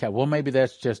 Well, yeah, okay. Well, maybe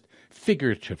that's just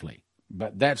figuratively,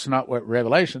 but that's not what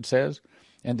Revelation says.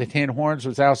 And the 10 horns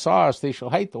which thou sawest, they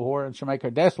shall hate the whore, and shall make her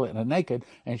desolate and naked,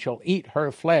 and shall eat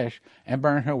her flesh, and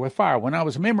burn her with fire. When I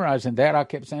was memorizing that, I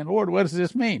kept saying, Lord, what does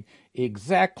this mean?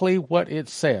 Exactly what it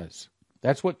says.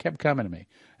 That's what kept coming to me.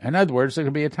 In other words, there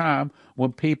will be a time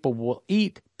when people will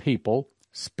eat people.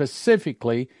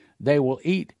 Specifically, they will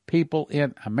eat people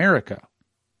in America.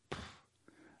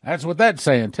 That's what that's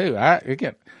saying too.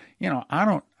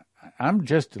 I'm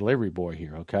just a delivery boy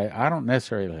here, okay? I don't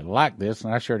necessarily like this,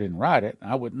 and I sure didn't write it.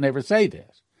 I would never say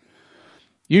this.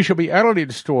 You shall be utterly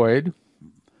destroyed,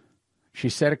 she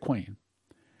said, a queen,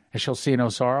 and shall see no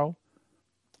sorrow.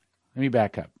 Let me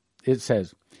back up. It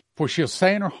says, for she'll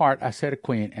say in her heart, I said a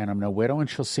queen, and I'm no widow, and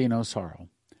shall see no sorrow.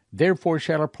 Therefore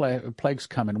shall her plagues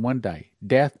come in one day,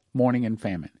 death, mourning, and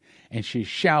famine, and she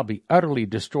shall be utterly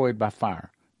destroyed by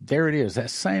fire. There it is,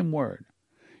 that same word.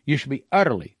 You should be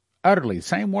utterly,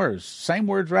 same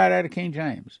words right out of King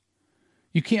James.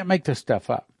 You can't make this stuff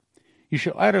up. You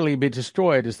shall utterly be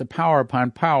destroyed as the power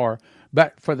upon power,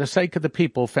 but for the sake of the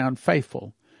people found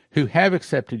faithful, who have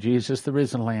accepted Jesus, the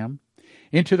risen Lamb,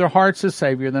 into their hearts as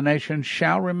Savior, the nation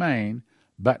shall remain,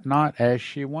 but not as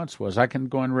she once was. I can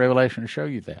go in Revelation and show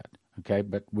you that, okay,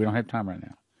 but we don't have time right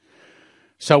now.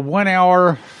 So 1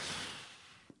 hour,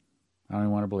 I don't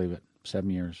even want to believe it. 7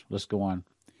 years. Let's go on.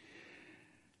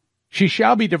 She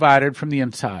shall be divided from the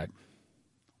inside.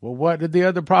 Well, what did the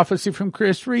other prophecy from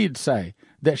Chris Reed say?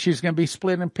 That she's going to be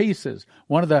split in pieces.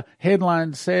 One of the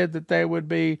headlines said that there would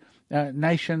be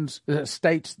nations,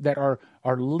 states that are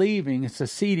leaving,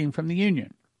 seceding from the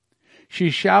Union.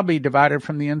 She shall be divided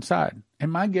from the inside.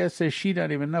 And my guess is she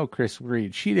doesn't even know Chris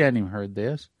Reed. She hadn't even heard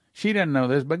this. She doesn't know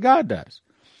this, but God does.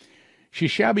 She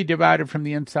shall be divided from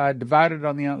the inside, divided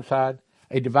on the outside,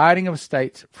 a dividing of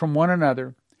states from one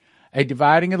another, a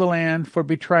dividing of the land for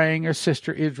betraying her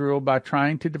sister Israel by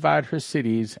trying to divide her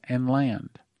cities and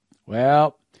land.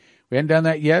 Well, we haven't done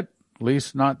that yet, at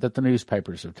least not that the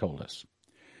newspapers have told us.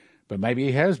 But maybe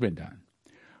it has been done.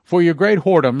 For your great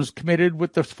whoredoms committed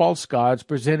with the false gods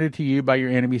presented to you by your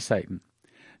enemy Satan,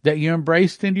 that you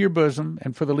embraced into your bosom,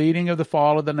 and for the leading of the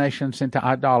fall of the nations into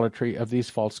idolatry of these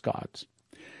false gods.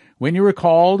 When you were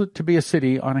called to be a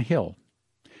city on a hill.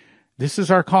 This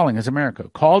is our calling as America,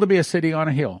 called to be a city on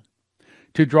a hill,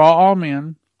 to draw all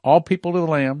men, all people to the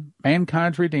Lamb,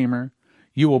 mankind's Redeemer,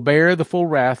 you will bear the full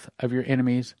wrath of your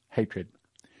enemies' hatred.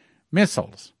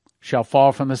 Missiles shall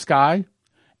fall from the sky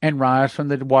and rise from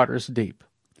the waters deep.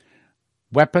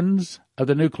 Weapons of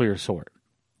the nuclear sort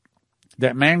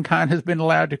that mankind has been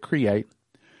allowed to create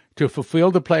to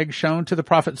fulfill the plague shown to the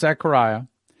prophet Zechariah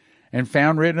and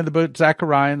found written in the book of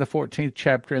Zechariah in the 14th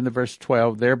chapter in the verse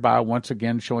 12, thereby once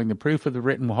again showing the proof of the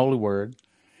written holy word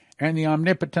and the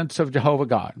omnipotence of Jehovah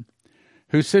God,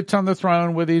 who sits on the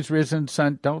throne with his risen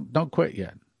son. Don't quit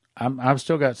yet. I've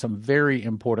still got some very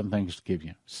important things to give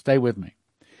you. Stay with me.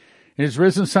 And his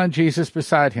risen son Jesus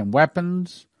beside him.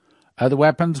 Weapons are the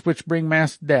weapons which bring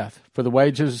mass death. For the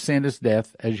wages of sin is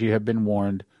death, as you have been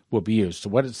warned, will be used. So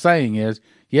what it's saying is,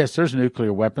 yes, there's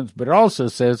nuclear weapons, but it also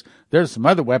says there's some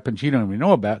other weapons you don't even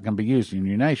know about can be used in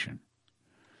your nation.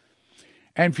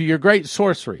 And for your great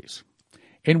sorceries,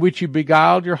 in which you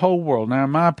beguiled your whole world. Now,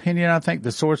 in my opinion, I think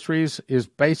the sorceries is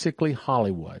basically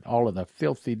Hollywood. All of the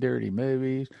filthy, dirty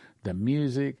movies, the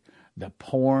music, the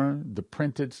porn, the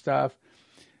printed stuff.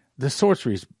 The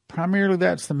sorceries, primarily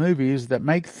that's the movies that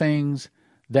make things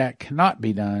that cannot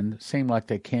be done seem like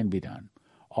they can be done.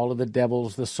 All of the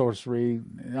devils, the sorcery,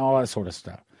 and all that sort of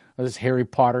stuff. This Harry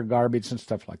Potter garbage and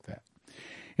stuff like that.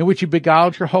 In which you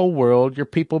beguiled your whole world, your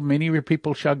people, many of your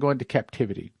people shall go into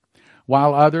captivity.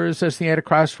 While others, as the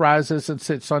Antichrist rises and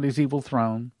sits on his evil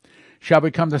throne, shall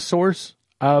become the source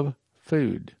of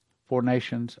food for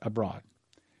nations abroad.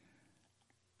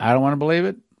 I don't want to believe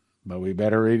it, but we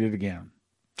better read it again.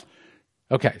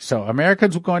 Okay, so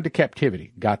Americans will go into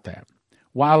captivity. Got that.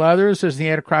 While others, as the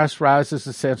Antichrist rises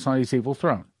and sits on his evil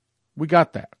throne. We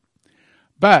got that.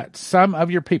 But some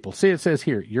of your people, see it says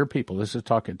here, your people, this is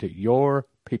talking to your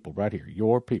people right here,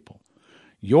 your people.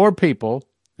 Your people,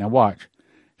 now watch,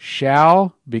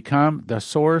 shall become the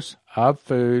source of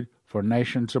food for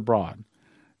nations abroad.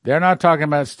 They're not talking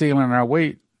about stealing our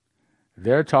wheat.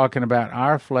 They're talking about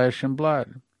our flesh and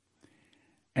blood.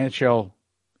 And shall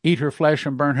eat her flesh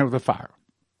and burn her with fire.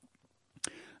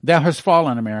 Thou hast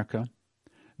fallen, America.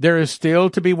 There is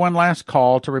still to be one last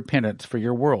call to repentance for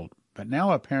your world. But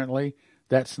now apparently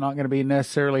that's not going to be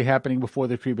necessarily happening before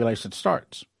the tribulation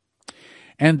starts.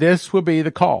 And this will be the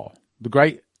call, the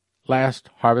great last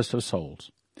harvest of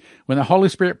souls, when the Holy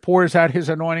Spirit pours out his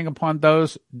anointing upon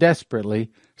those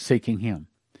desperately seeking him.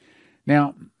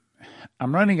 Now,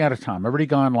 I'm running out of time. I've already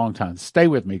gone a long time. Stay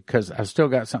with me because I've still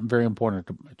got something very important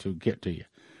to get to you.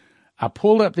 I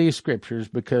pulled up these scriptures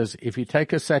because if you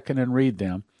take a second and read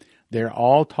them, they're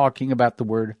all talking about the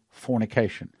word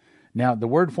fornication. Now, the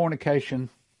word fornication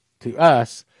to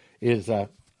us is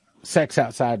sex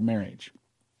outside marriage.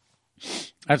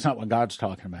 That's not what God's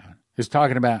talking about. He's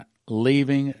talking about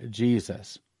leaving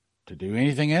Jesus to do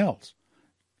anything else.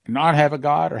 Not have a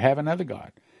God or have another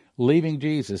God. Leaving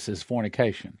Jesus is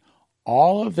fornication.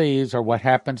 All of these are what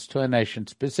happens to a nation.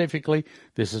 Specifically,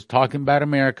 this is talking about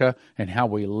America and how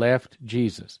we left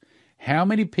Jesus. How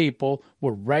many people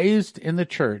were raised in the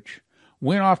church,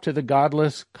 went off to the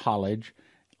godless college,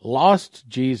 lost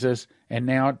Jesus, and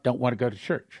now don't want to go to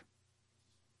church?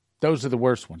 Those are the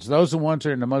worst ones. Those are the ones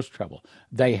that are in the most trouble.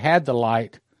 They had the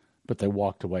light, but they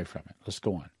walked away from it. Let's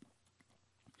go on.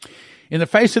 In the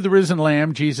face of the risen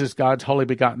Lamb, Jesus, God's holy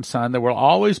begotten Son, there will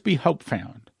always be hope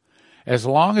found. As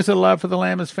long as the love for the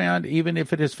Lamb is found, even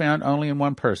if it is found only in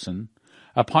one person,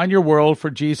 upon your world for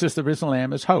Jesus, the risen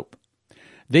Lamb, is hope.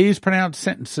 These pronounced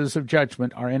sentences of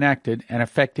judgment are enacted and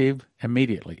effective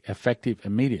immediately,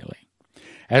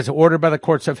 as ordered by the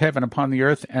courts of heaven upon the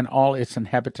earth and all its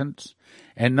inhabitants,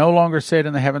 and no longer said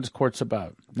in the heavens courts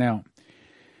above. Now,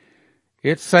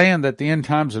 it's saying that the end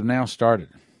times have now started.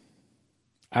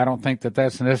 I don't think that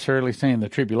that's necessarily saying the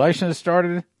tribulation has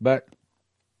started, but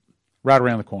right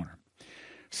around the corner.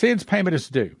 Sin's payment is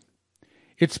due.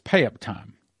 It's pay-up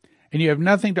time, and you have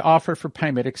nothing to offer for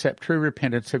payment except true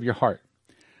repentance of your heart.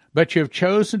 But you have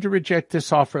chosen to reject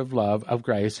this offer of love, of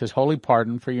grace, his holy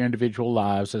pardon for your individual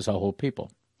lives as a whole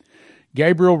people.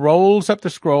 Gabriel rolls up the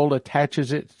scroll,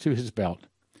 attaches it to his belt.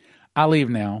 I leave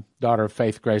now, daughter of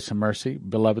faith, grace, and mercy,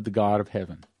 beloved the God of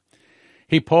heaven.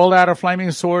 He pulled out a flaming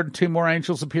sword, and 2 more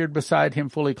angels appeared beside him,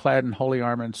 fully clad in holy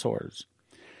armor and swords.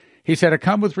 He said, I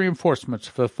come with reinforcements,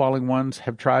 for the falling ones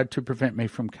have tried to prevent me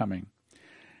from coming.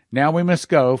 Now we must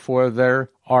go, for there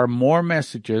are more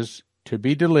messages to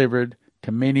be delivered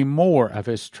to many more of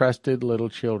his trusted little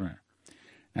children.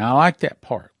 Now I like that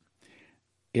part.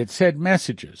 It said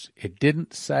messages. It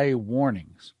didn't say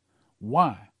warnings.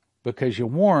 Why? Because you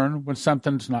warn when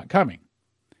something's not coming.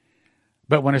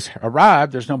 But when it's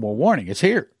arrived, there's no more warning. It's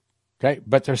here. Okay?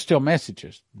 But there's still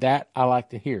messages. That I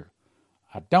like to hear.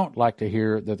 I don't like to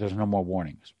hear that there's no more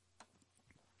warnings.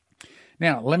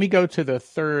 Now, let me go to the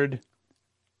third.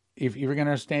 If you're going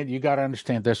to understand, you got to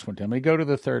understand this one. Let me go to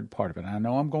the third part of it. I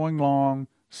know I'm going long.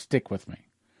 Stick with me.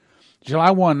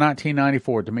 July 1,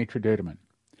 1994, Dimitri Duduman.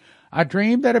 I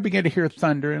dreamed that I began to hear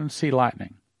thunder and see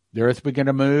lightning. The earth began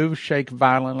to move, shake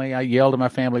violently. I yelled to my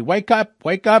family, wake up,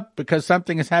 because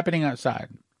something is happening outside.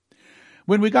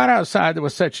 When we got outside, there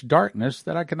was such darkness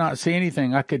that I could not see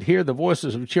anything. I could hear the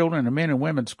voices of children and men and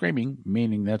women screaming,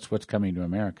 meaning that's what's coming to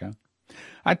America.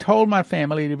 I told my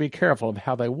family to be careful of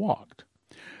how they walked.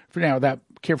 For now, that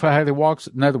careful how they walk,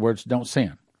 in other words, don't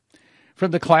sin.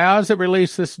 From the clouds that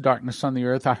released this darkness on the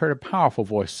earth, I heard a powerful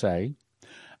voice say,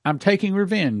 I'm taking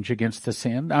revenge against the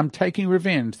sin. I'm taking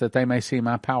revenge that they may see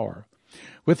my power.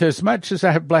 With as much as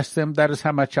I have blessed them, that is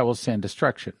how much I will send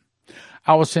destruction.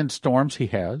 I will send storms, he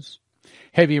has.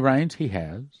 Heavy rains, he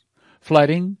has.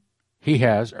 Flooding, he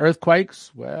has.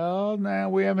 Earthquakes, well, now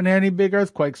we haven't had any big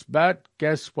earthquakes, but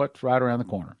guess what's right around the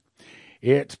corner?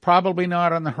 It's probably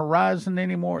not on the horizon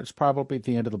anymore. It's probably at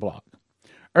the end of the block.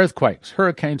 Earthquakes,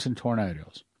 hurricanes, and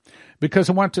tornadoes.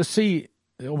 Because I want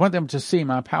them to see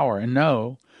my power and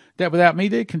know that without me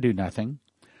they can do nothing.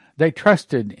 They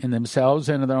trusted in themselves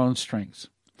and in their own strengths.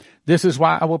 This is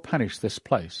why I will punish this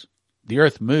place. The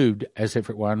earth moved as if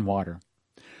it were on water.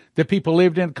 The people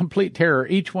lived in complete terror,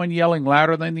 each one yelling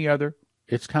louder than the other,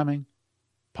 it's coming,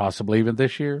 possibly even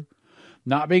this year.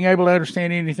 Not being able to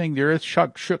understand anything, the earth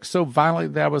shook so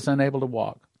violently that I was unable to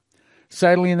walk.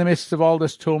 Suddenly, in the midst of all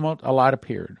this tumult, a light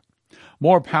appeared.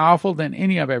 More powerful than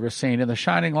any I've ever seen. In the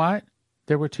shining light,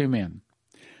 there were 2 men.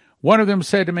 One of them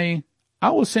said to me,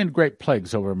 I will send great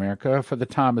plagues over America, for the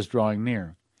time is drawing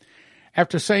near.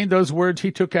 After saying those words,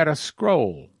 he took out a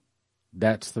scroll.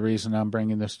 That's the reason I'm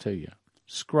bringing this to you.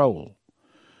 Scroll.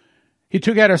 He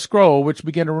took out a scroll which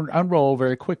began to unroll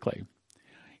very quickly.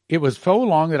 It was so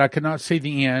long that I could not see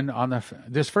the end. On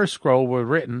this first scroll were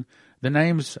written the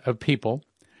names of people.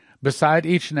 Beside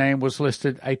each name was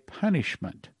listed a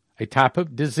punishment, a type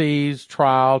of disease,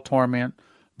 trial, torment.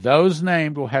 Those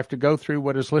named will have to go through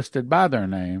what is listed by their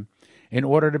name in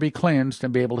order to be cleansed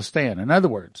and be able to stand. In other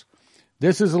words,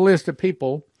 this is a list of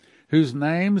people whose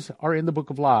names are in the book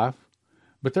of life,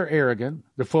 but they're arrogant,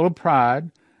 they're full of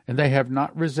pride, and they have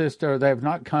not resisted, or they have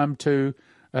not come to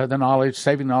the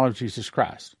saving knowledge of Jesus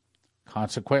Christ.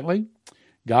 Consequently,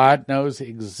 God knows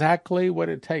exactly what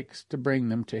it takes to bring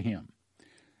them to him.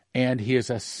 And he has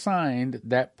assigned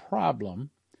that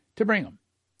problem to bring them.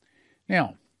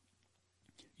 Now,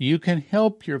 you can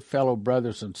help your fellow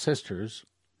brothers and sisters.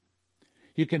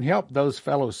 You can help those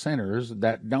fellow sinners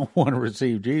that don't want to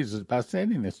receive Jesus by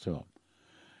sending this to them.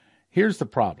 Here's the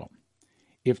problem.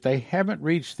 If they haven't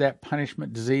reached that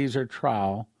punishment, disease, or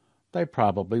trial, they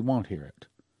probably won't hear it.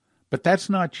 But that's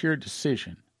not your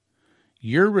decision.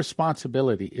 Your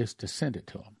responsibility is to send it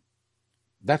to them.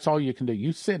 That's all you can do.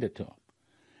 You send it to them.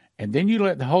 And then you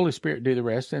let the Holy Spirit do the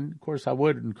rest. And, of course, I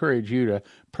would encourage you to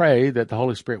pray that the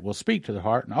Holy Spirit will speak to their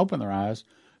heart and open their eyes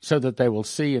so that they will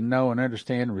see and know and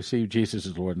understand and receive Jesus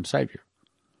as Lord and Savior.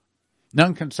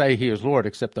 None can say he is Lord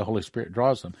except the Holy Spirit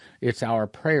draws them. It's our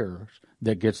prayers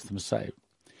that gets them saved.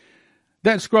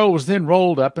 That scroll was then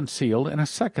rolled up and sealed, and a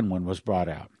second one was brought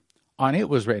out. On it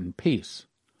was written peace,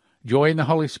 joy in the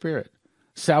Holy Spirit,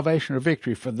 salvation or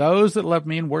victory for those that love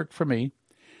me and worked for me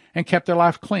and kept their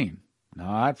life clean.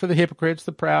 Not for the hypocrites,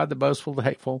 the proud, the boastful, the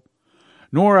hateful,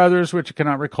 nor others which I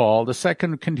cannot recall. The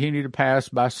second continued to pass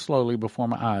by slowly before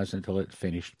my eyes until it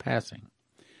finished passing.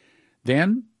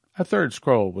 Then a third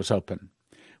scroll was opened,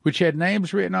 which had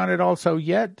names written on it also,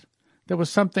 yet there was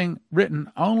something written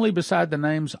only beside the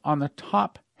names on the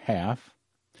top half.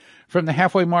 From the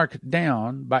halfway mark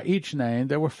down, by each name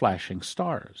there were flashing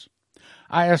stars.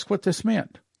 I asked what this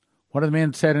meant. One of the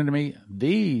men said unto me,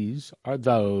 these are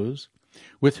those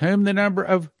with whom the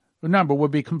number will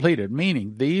be completed,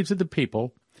 meaning these are the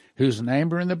people whose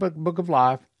names are in the book of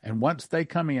life, and once they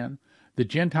come in, the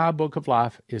Gentile book of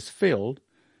life is filled.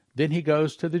 Then he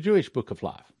goes to the Jewish book of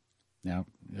life. Now,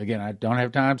 again, I don't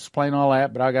have time to explain all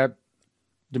that, but I got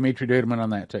Dimitri Duduman on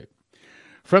that too.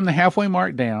 From the halfway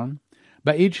mark down,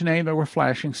 By each name there were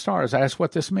flashing stars. I asked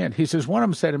what this meant. He says, one of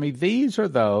them said to me, these are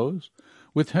those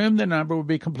with whom the number will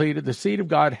be completed. The seed of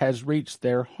God has reached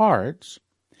their hearts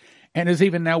and is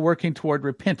even now working toward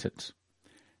repentance.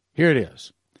 Here it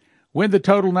is. When the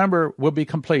total number will be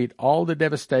complete, all the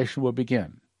devastation will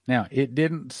begin. Now, it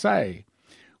didn't say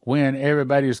when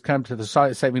everybody has come to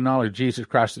the saving knowledge of Jesus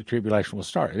Christ, the tribulation will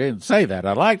start. It didn't say that.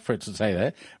 I'd like for it to say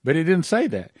that, but it didn't say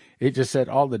that. It just said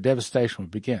all the devastation will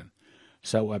begin.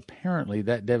 So apparently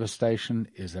that devastation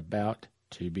is about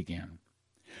to begin.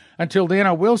 Until then,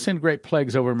 I will send great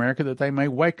plagues over America that they may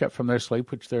wake up from their sleep,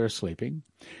 which they are sleeping,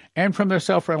 and from their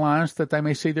self-reliance that they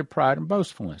may see their pride and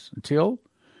boastfulness.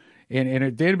 And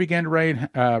it did begin to rain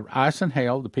ice and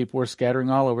hail. The people were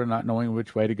scattering all over, not knowing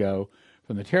which way to go.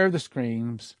 From the terror of the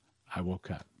screams, I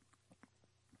woke up.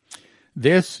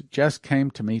 This just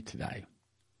came to me today.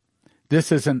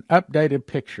 This is an updated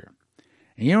picture.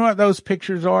 And you know what those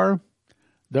pictures are?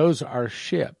 Those are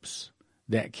ships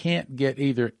that can't get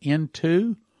either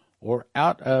into or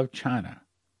out of China.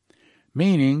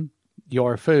 Meaning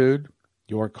your food,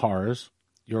 your cars,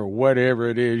 your whatever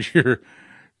it is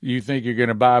you think you're going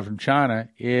to buy from China,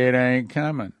 it ain't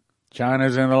coming.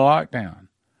 China's in the lockdown.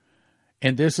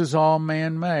 And this is all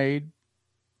man-made,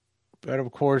 but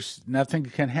of course, nothing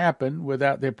can happen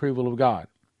without the approval of God.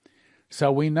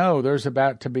 So we know there's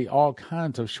about to be all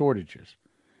kinds of shortages.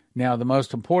 Now, the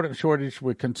most important shortage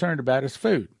we're concerned about is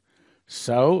food.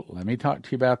 So let me talk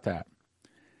to you about that.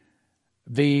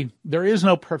 There is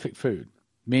no perfect food,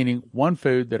 meaning one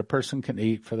food that a person can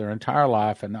eat for their entire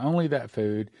life and only that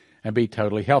food and be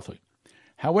totally healthy.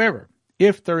 However,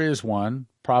 if there is one,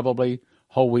 probably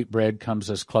whole wheat bread comes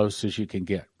as close as you can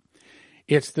get.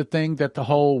 It's the thing that the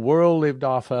whole world lived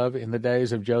off of in the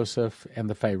days of Joseph and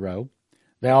the Pharaoh.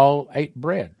 They all ate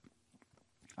bread.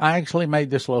 I actually made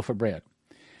this loaf of bread.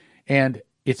 And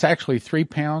it's actually 3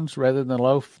 pounds rather than the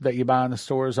loaf that you buy in the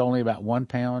store is only about 1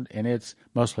 pound. And it's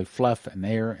mostly fluff and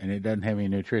air, and it doesn't have any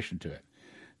nutrition to it.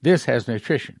 This has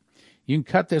nutrition. You can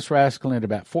cut this rascal into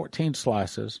about 14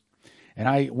 slices. And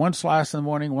I eat 1 slice in the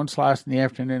morning, 1 slice in the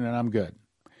afternoon, and I'm good.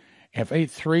 If I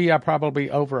eat 3, I probably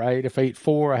overate. If I eat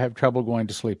 4, I have trouble going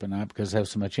to sleep at night because I have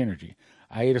so much energy.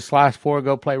 I eat a slice before I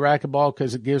go play racquetball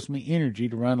because it gives me energy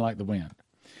to run like the wind.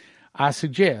 I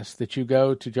suggest that you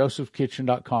go to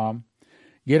josephskitchen.com,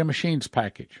 get a machines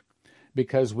package,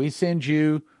 because we send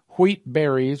you wheat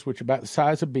berries, which are about the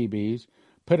size of BBs,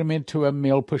 put them into a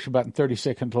mill, push a button, 30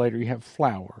 seconds later you have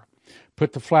flour.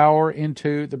 Put the flour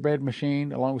into the bread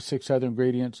machine along with 6 other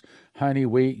ingredients, honey,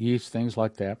 wheat, yeast, things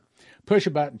like that. Push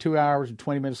a button, 2 hours and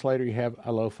 20 minutes later, you have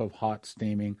a loaf of hot,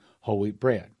 steaming whole wheat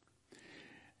bread.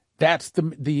 That's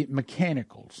the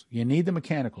mechanicals. You need the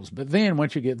mechanicals. But then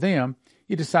once you get them,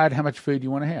 you decide how much food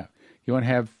you want to have. You want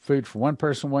to have food for 1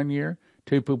 person 1 year,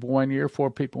 2 people 1 year,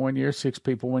 4 people 1 year, 6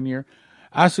 people 1 year.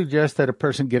 I suggest that a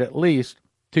person get at least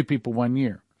 2 people 1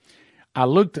 year.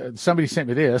 Somebody sent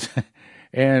me this.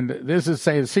 And this is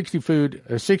saying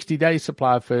 60-day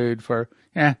supply of food for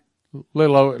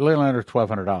little under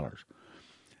 $1,200.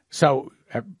 So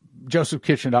at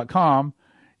josephkitchen.com,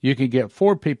 you can get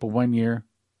 4 people 1 year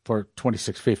for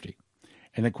 $2,650.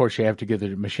 And of course, you have to get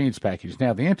the machines package.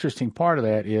 Now, the interesting part of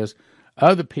that is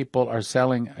other people are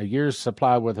selling a year's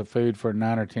supply worth of food for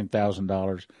 $9,000 or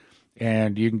 $10,000,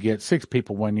 and you can get 6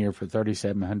 people 1 year for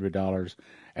 $3,700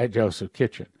 at Joseph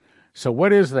Kitchen. So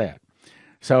what is that?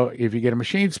 So if you get a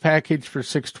machines package for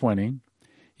 $620,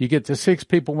 you get the 6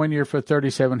 people 1 year for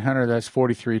 $3,700. That's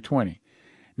 $4,320.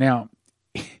 Now,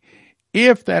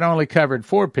 if that only covered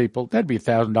 4 people, that'd be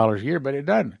 $1,000 a year, but it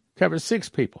doesn't. It covers 6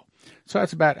 people. So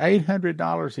that's about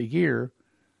 $800 a year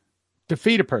to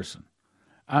feed a person.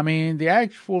 I mean, the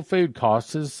actual food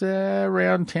cost is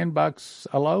around $10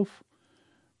 a loaf.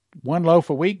 1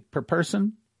 loaf a week per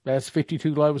person. That's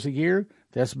 52 loaves a year.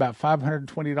 That's about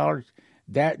 $520.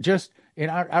 And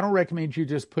I don't recommend you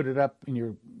just put it up in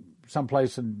your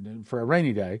someplace for a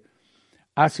rainy day.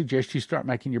 I suggest you start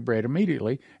making your bread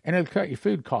immediately, and it'll cut your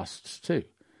food costs too.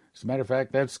 As a matter of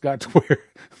fact, that's got to where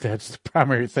that's the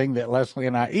primary thing that Leslie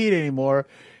and I eat anymore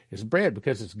is bread,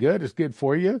 because it's good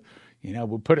for you. You know,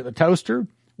 we'll put it in the toaster,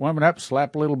 warm it up,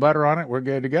 slap a little butter on it, we're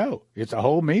good to go. It's a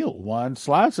whole meal. 1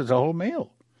 slice is a whole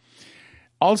meal.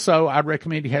 Also, I'd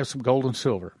recommend you have some gold and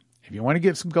silver. If you want to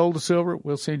get some gold or silver,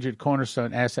 we'll send you to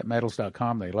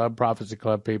cornerstoneassetmetals.com. They love Prophecy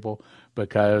Club people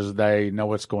because they know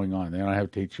what's going on. They don't have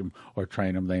to teach them or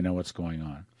train them. They know what's going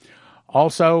on.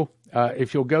 Also,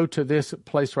 if you'll go to this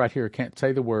place right here, I can't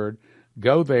say the word,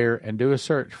 go there and do a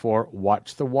search for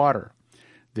Watch the Water.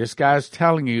 This guy's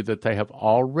telling you that they have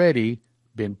already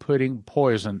been putting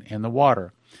poison in the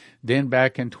water. Then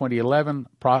back in 2011,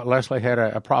 Leslie had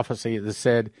a prophecy that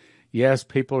said, Yes,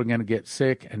 people are going to get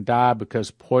sick and die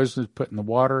because poison is put in the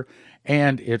water,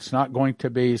 and it's not going to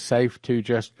be safe to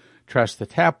just trust the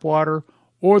tap water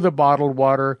or the bottled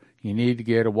water. You need to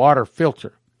get a water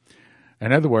filter.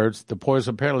 In other words, the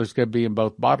poison apparently is going to be in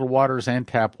both bottled waters and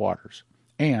tap waters.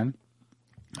 And,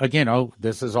 again,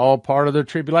 this is all part of the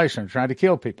tribulation, trying to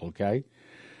kill people, okay?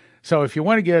 So if you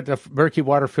want to get the Berkey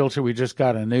water filter, we just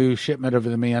got a new shipment of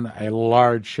them in, a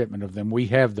large shipment of them. We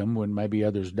have them when maybe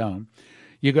others don't.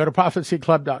 You go to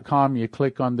prophecyclub.com, you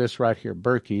click on this right here,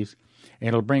 Berkey's, and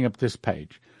it'll bring up this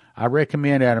page. I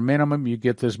recommend at a minimum you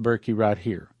get this Berkey right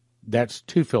here. That's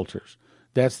 2 filters.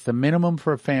 That's the minimum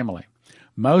for a family.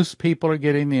 Most people are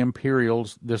getting the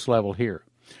Imperials this level here.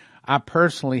 I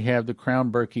personally have the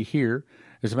Crown Berkey here.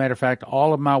 As a matter of fact,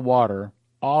 all of my water,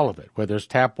 all of it, whether it's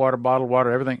tap water, bottled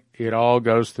water, everything, it all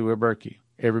goes through a Berkey,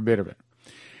 every bit of it.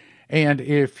 And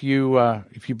if you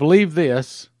believe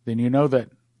this, then you know that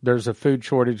there's a food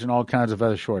shortage and all kinds of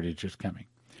other shortages coming.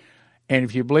 And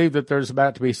if you believe that there's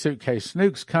about to be suitcase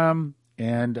nukes come,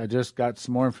 and I just got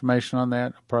some more information on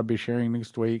that, I'll probably be sharing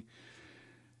next week,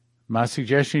 my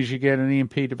suggestion is you get an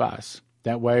EMP device.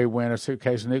 That way, when a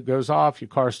suitcase nuke goes off, your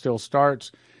car still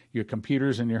starts, your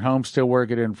computers in your home still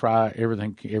work, it didn't fry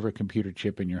every computer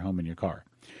chip in your home and your car.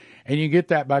 And you get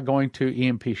that by going to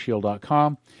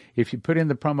empshield.com. If you put in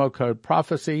the promo code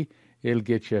PROPHECY, it'll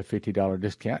get you a $50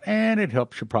 discount, and it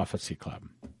helps your Prophecy Club.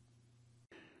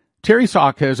 Terry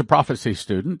Saka is a prophecy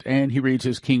student, and he reads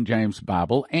his King James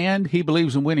Bible, and he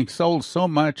believes in winning souls so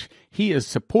much he is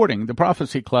supporting the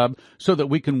Prophecy Club so that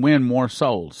we can win more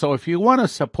souls. So if you want to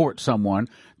support someone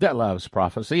that loves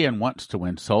prophecy and wants to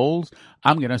win souls,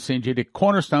 I'm going to send you to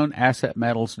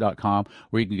cornerstoneassetmetals.com,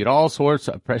 where you can get all sorts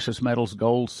of precious metals,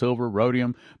 gold, silver,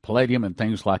 rhodium, palladium, and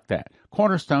things like that.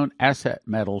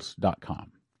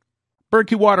 cornerstoneassetmetals.com.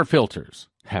 Berkey water filters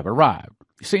have arrived.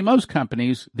 You see, most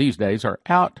companies these days are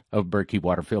out of Berkey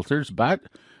water filters, but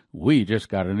we just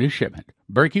got a new shipment.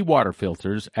 Berkey water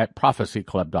filters at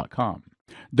prophecyclub.com.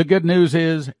 The good news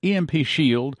is EMP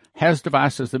Shield has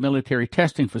devices the military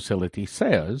testing facility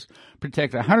says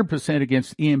protect 100%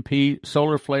 against EMP,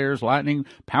 solar flares, lightning,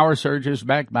 power surges,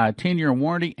 backed by a 10-year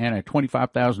warranty and a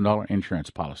 $25,000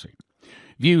 insurance policy.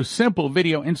 View simple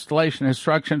video installation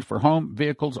instructions for home,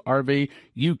 vehicles, RV.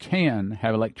 You can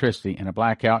have electricity in a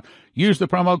blackout. Use the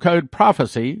promo code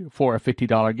PROPHECY for a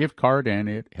 $50 gift card, and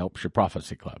it helps your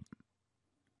Prophecy Club.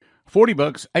 40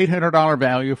 books, $800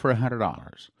 value for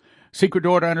 $100. Secret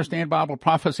Door to Understand Bible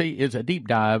Prophecy is a deep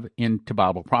dive into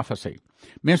Bible prophecy.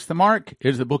 Miss the Mark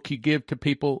is the book you give to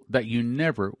people that you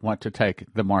never want to take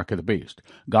the mark of the beast.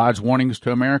 God's Warnings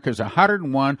to America's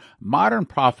 101 modern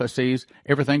prophecies,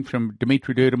 everything from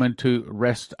Dimitri Duduman to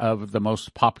rest of the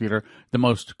most popular, the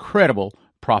most credible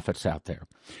prophets out there.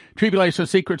 Tribulation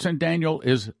Secrets and Daniel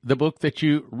is the book that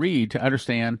you read to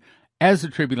understand, as a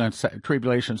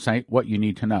tribulation saint, what you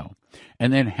need to know.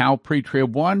 And then How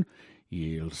Pre-Trib Won,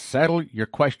 you'll settle your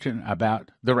question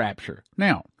about the rapture.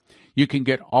 Now, you can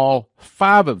get all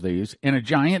 5 of these in a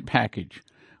giant package.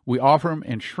 We offer them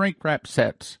in shrink-wrap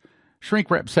sets.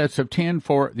 Shrink-wrap sets of 10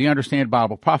 for the Understand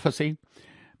Bible Prophecy.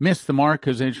 Miss the Mark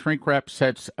is in shrink-wrap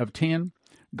sets of 10.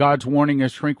 God's Warning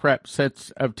is shrink-wrap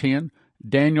sets of 10.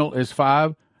 Daniel is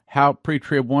 5. How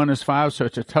Pre-Trib Won is 5. So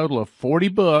it's a total of 40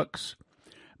 books,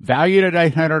 valued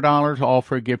at $800, all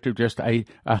for a gift of just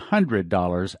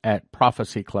 $100 at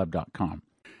prophecyclub.com.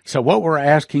 So what we're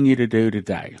asking you to do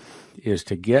today is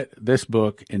to get this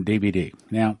book in DVD.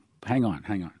 Now, hang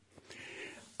on.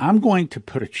 I'm going to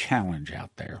put a challenge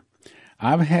out there.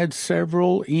 I've had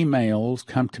several emails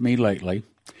come to me lately,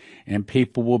 and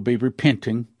people will be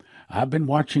repenting. I've been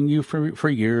watching you for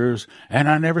years, and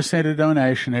I never sent a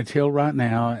donation until right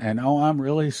now, and I'm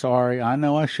really sorry. I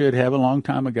know I should have a long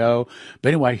time ago. But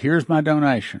anyway, here's my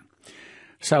donation.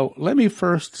 So let me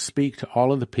first speak to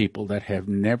all of the people that have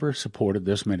never supported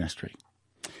this ministry.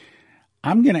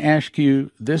 I'm going to ask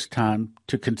you this time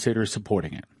to consider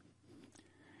supporting it.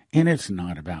 And it's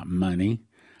not about money.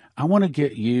 I want to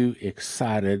get you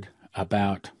excited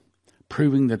about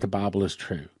proving that the Bible is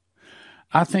true.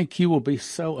 I think you will be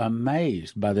so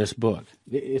amazed by this book.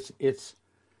 It's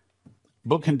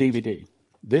book and DVD.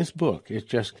 This book is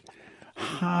just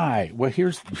high. Well,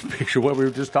 here's the picture of what we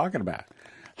were just talking about.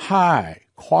 High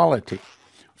quality,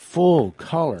 full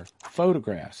color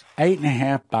photographs,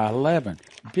 8.5 by 11,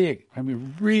 big. I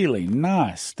mean, really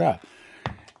nice stuff.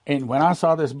 And when I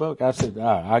saw this book, I said,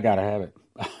 I got to have it.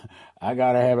 I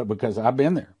got to have it because I've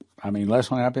been there. I mean,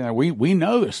 Leslie and I've been there. We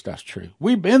know this stuff's true.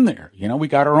 We've been there. You know, we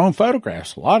got our own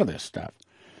photographs, a lot of this stuff.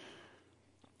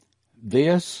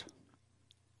 This,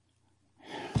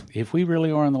 if we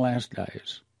really are in the last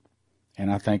days,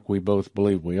 and I think we both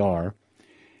believe we are,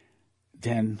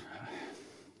 then,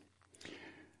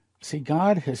 see,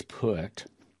 God has put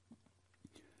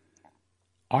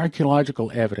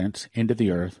archaeological evidence into the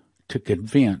earth to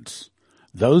convince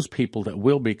those people that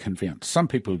will be convinced. Some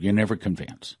people you never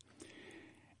convince.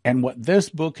 And what this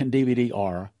book and DVD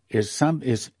are is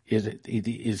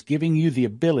giving you the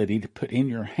ability to put in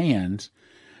your hands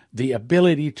the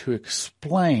ability to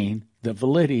explain the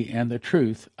validity and the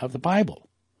truth of the Bible.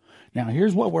 Now,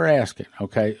 here's what we're asking,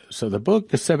 okay? So the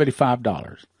book is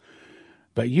 $75,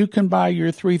 but you can buy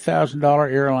your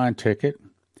 $3,000 airline ticket.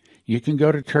 You can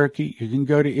go to Turkey. You can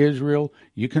go to Israel.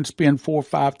 You can spend $4,000 or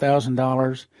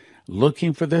 $5,000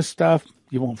 looking for this stuff.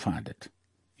 You won't find it.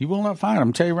 You will not find them.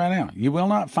 I'll tell you right now. You will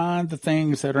not find the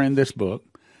things that are in this book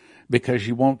because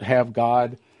you won't have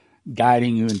God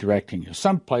guiding you and directing you.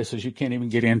 Some places you can't even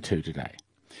get into today.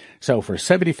 So for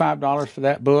 $75 for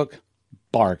that book,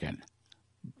 bargain.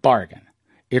 Bargain.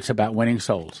 It's about winning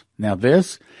souls. Now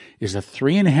this is a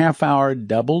 3.5-hour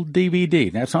double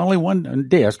DVD. That's only one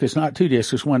disc. It's not two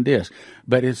discs. It's one disc.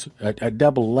 But it's a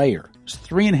double layer. It's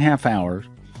 3.5 hours.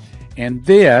 And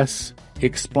this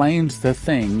explains the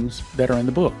things that are in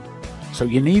the book. So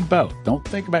you need both. Don't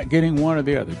think about getting one or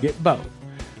the other. Get both.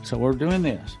 So we're doing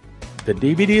this. The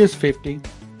DVD is $50.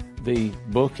 The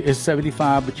book is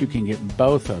 $75, but you can get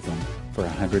both of them for a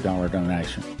 $100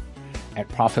 donation at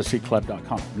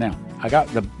prophecyclub.com. Now, I got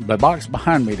the box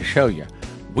behind me to show you.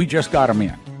 We just got them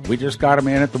in. We just got them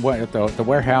in at the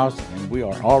warehouse, and we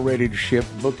are all ready to ship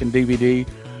book and DVD.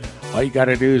 All you got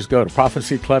to do is go to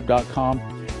prophecyclub.com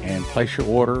and place your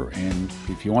order, and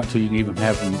if you want to, you can even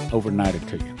have them overnighted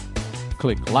to you.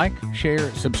 Click like,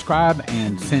 share, subscribe,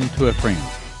 and send to a friend.